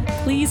thoughts,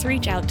 please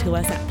reach out to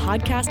us at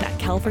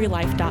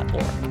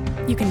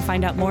podcast@calvarylife.org. You can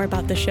find out more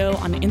about the show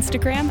on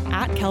Instagram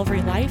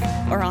 @Calvary Life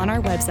or on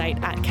our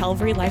website at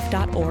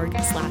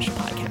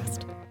calvarylife.org/podcast.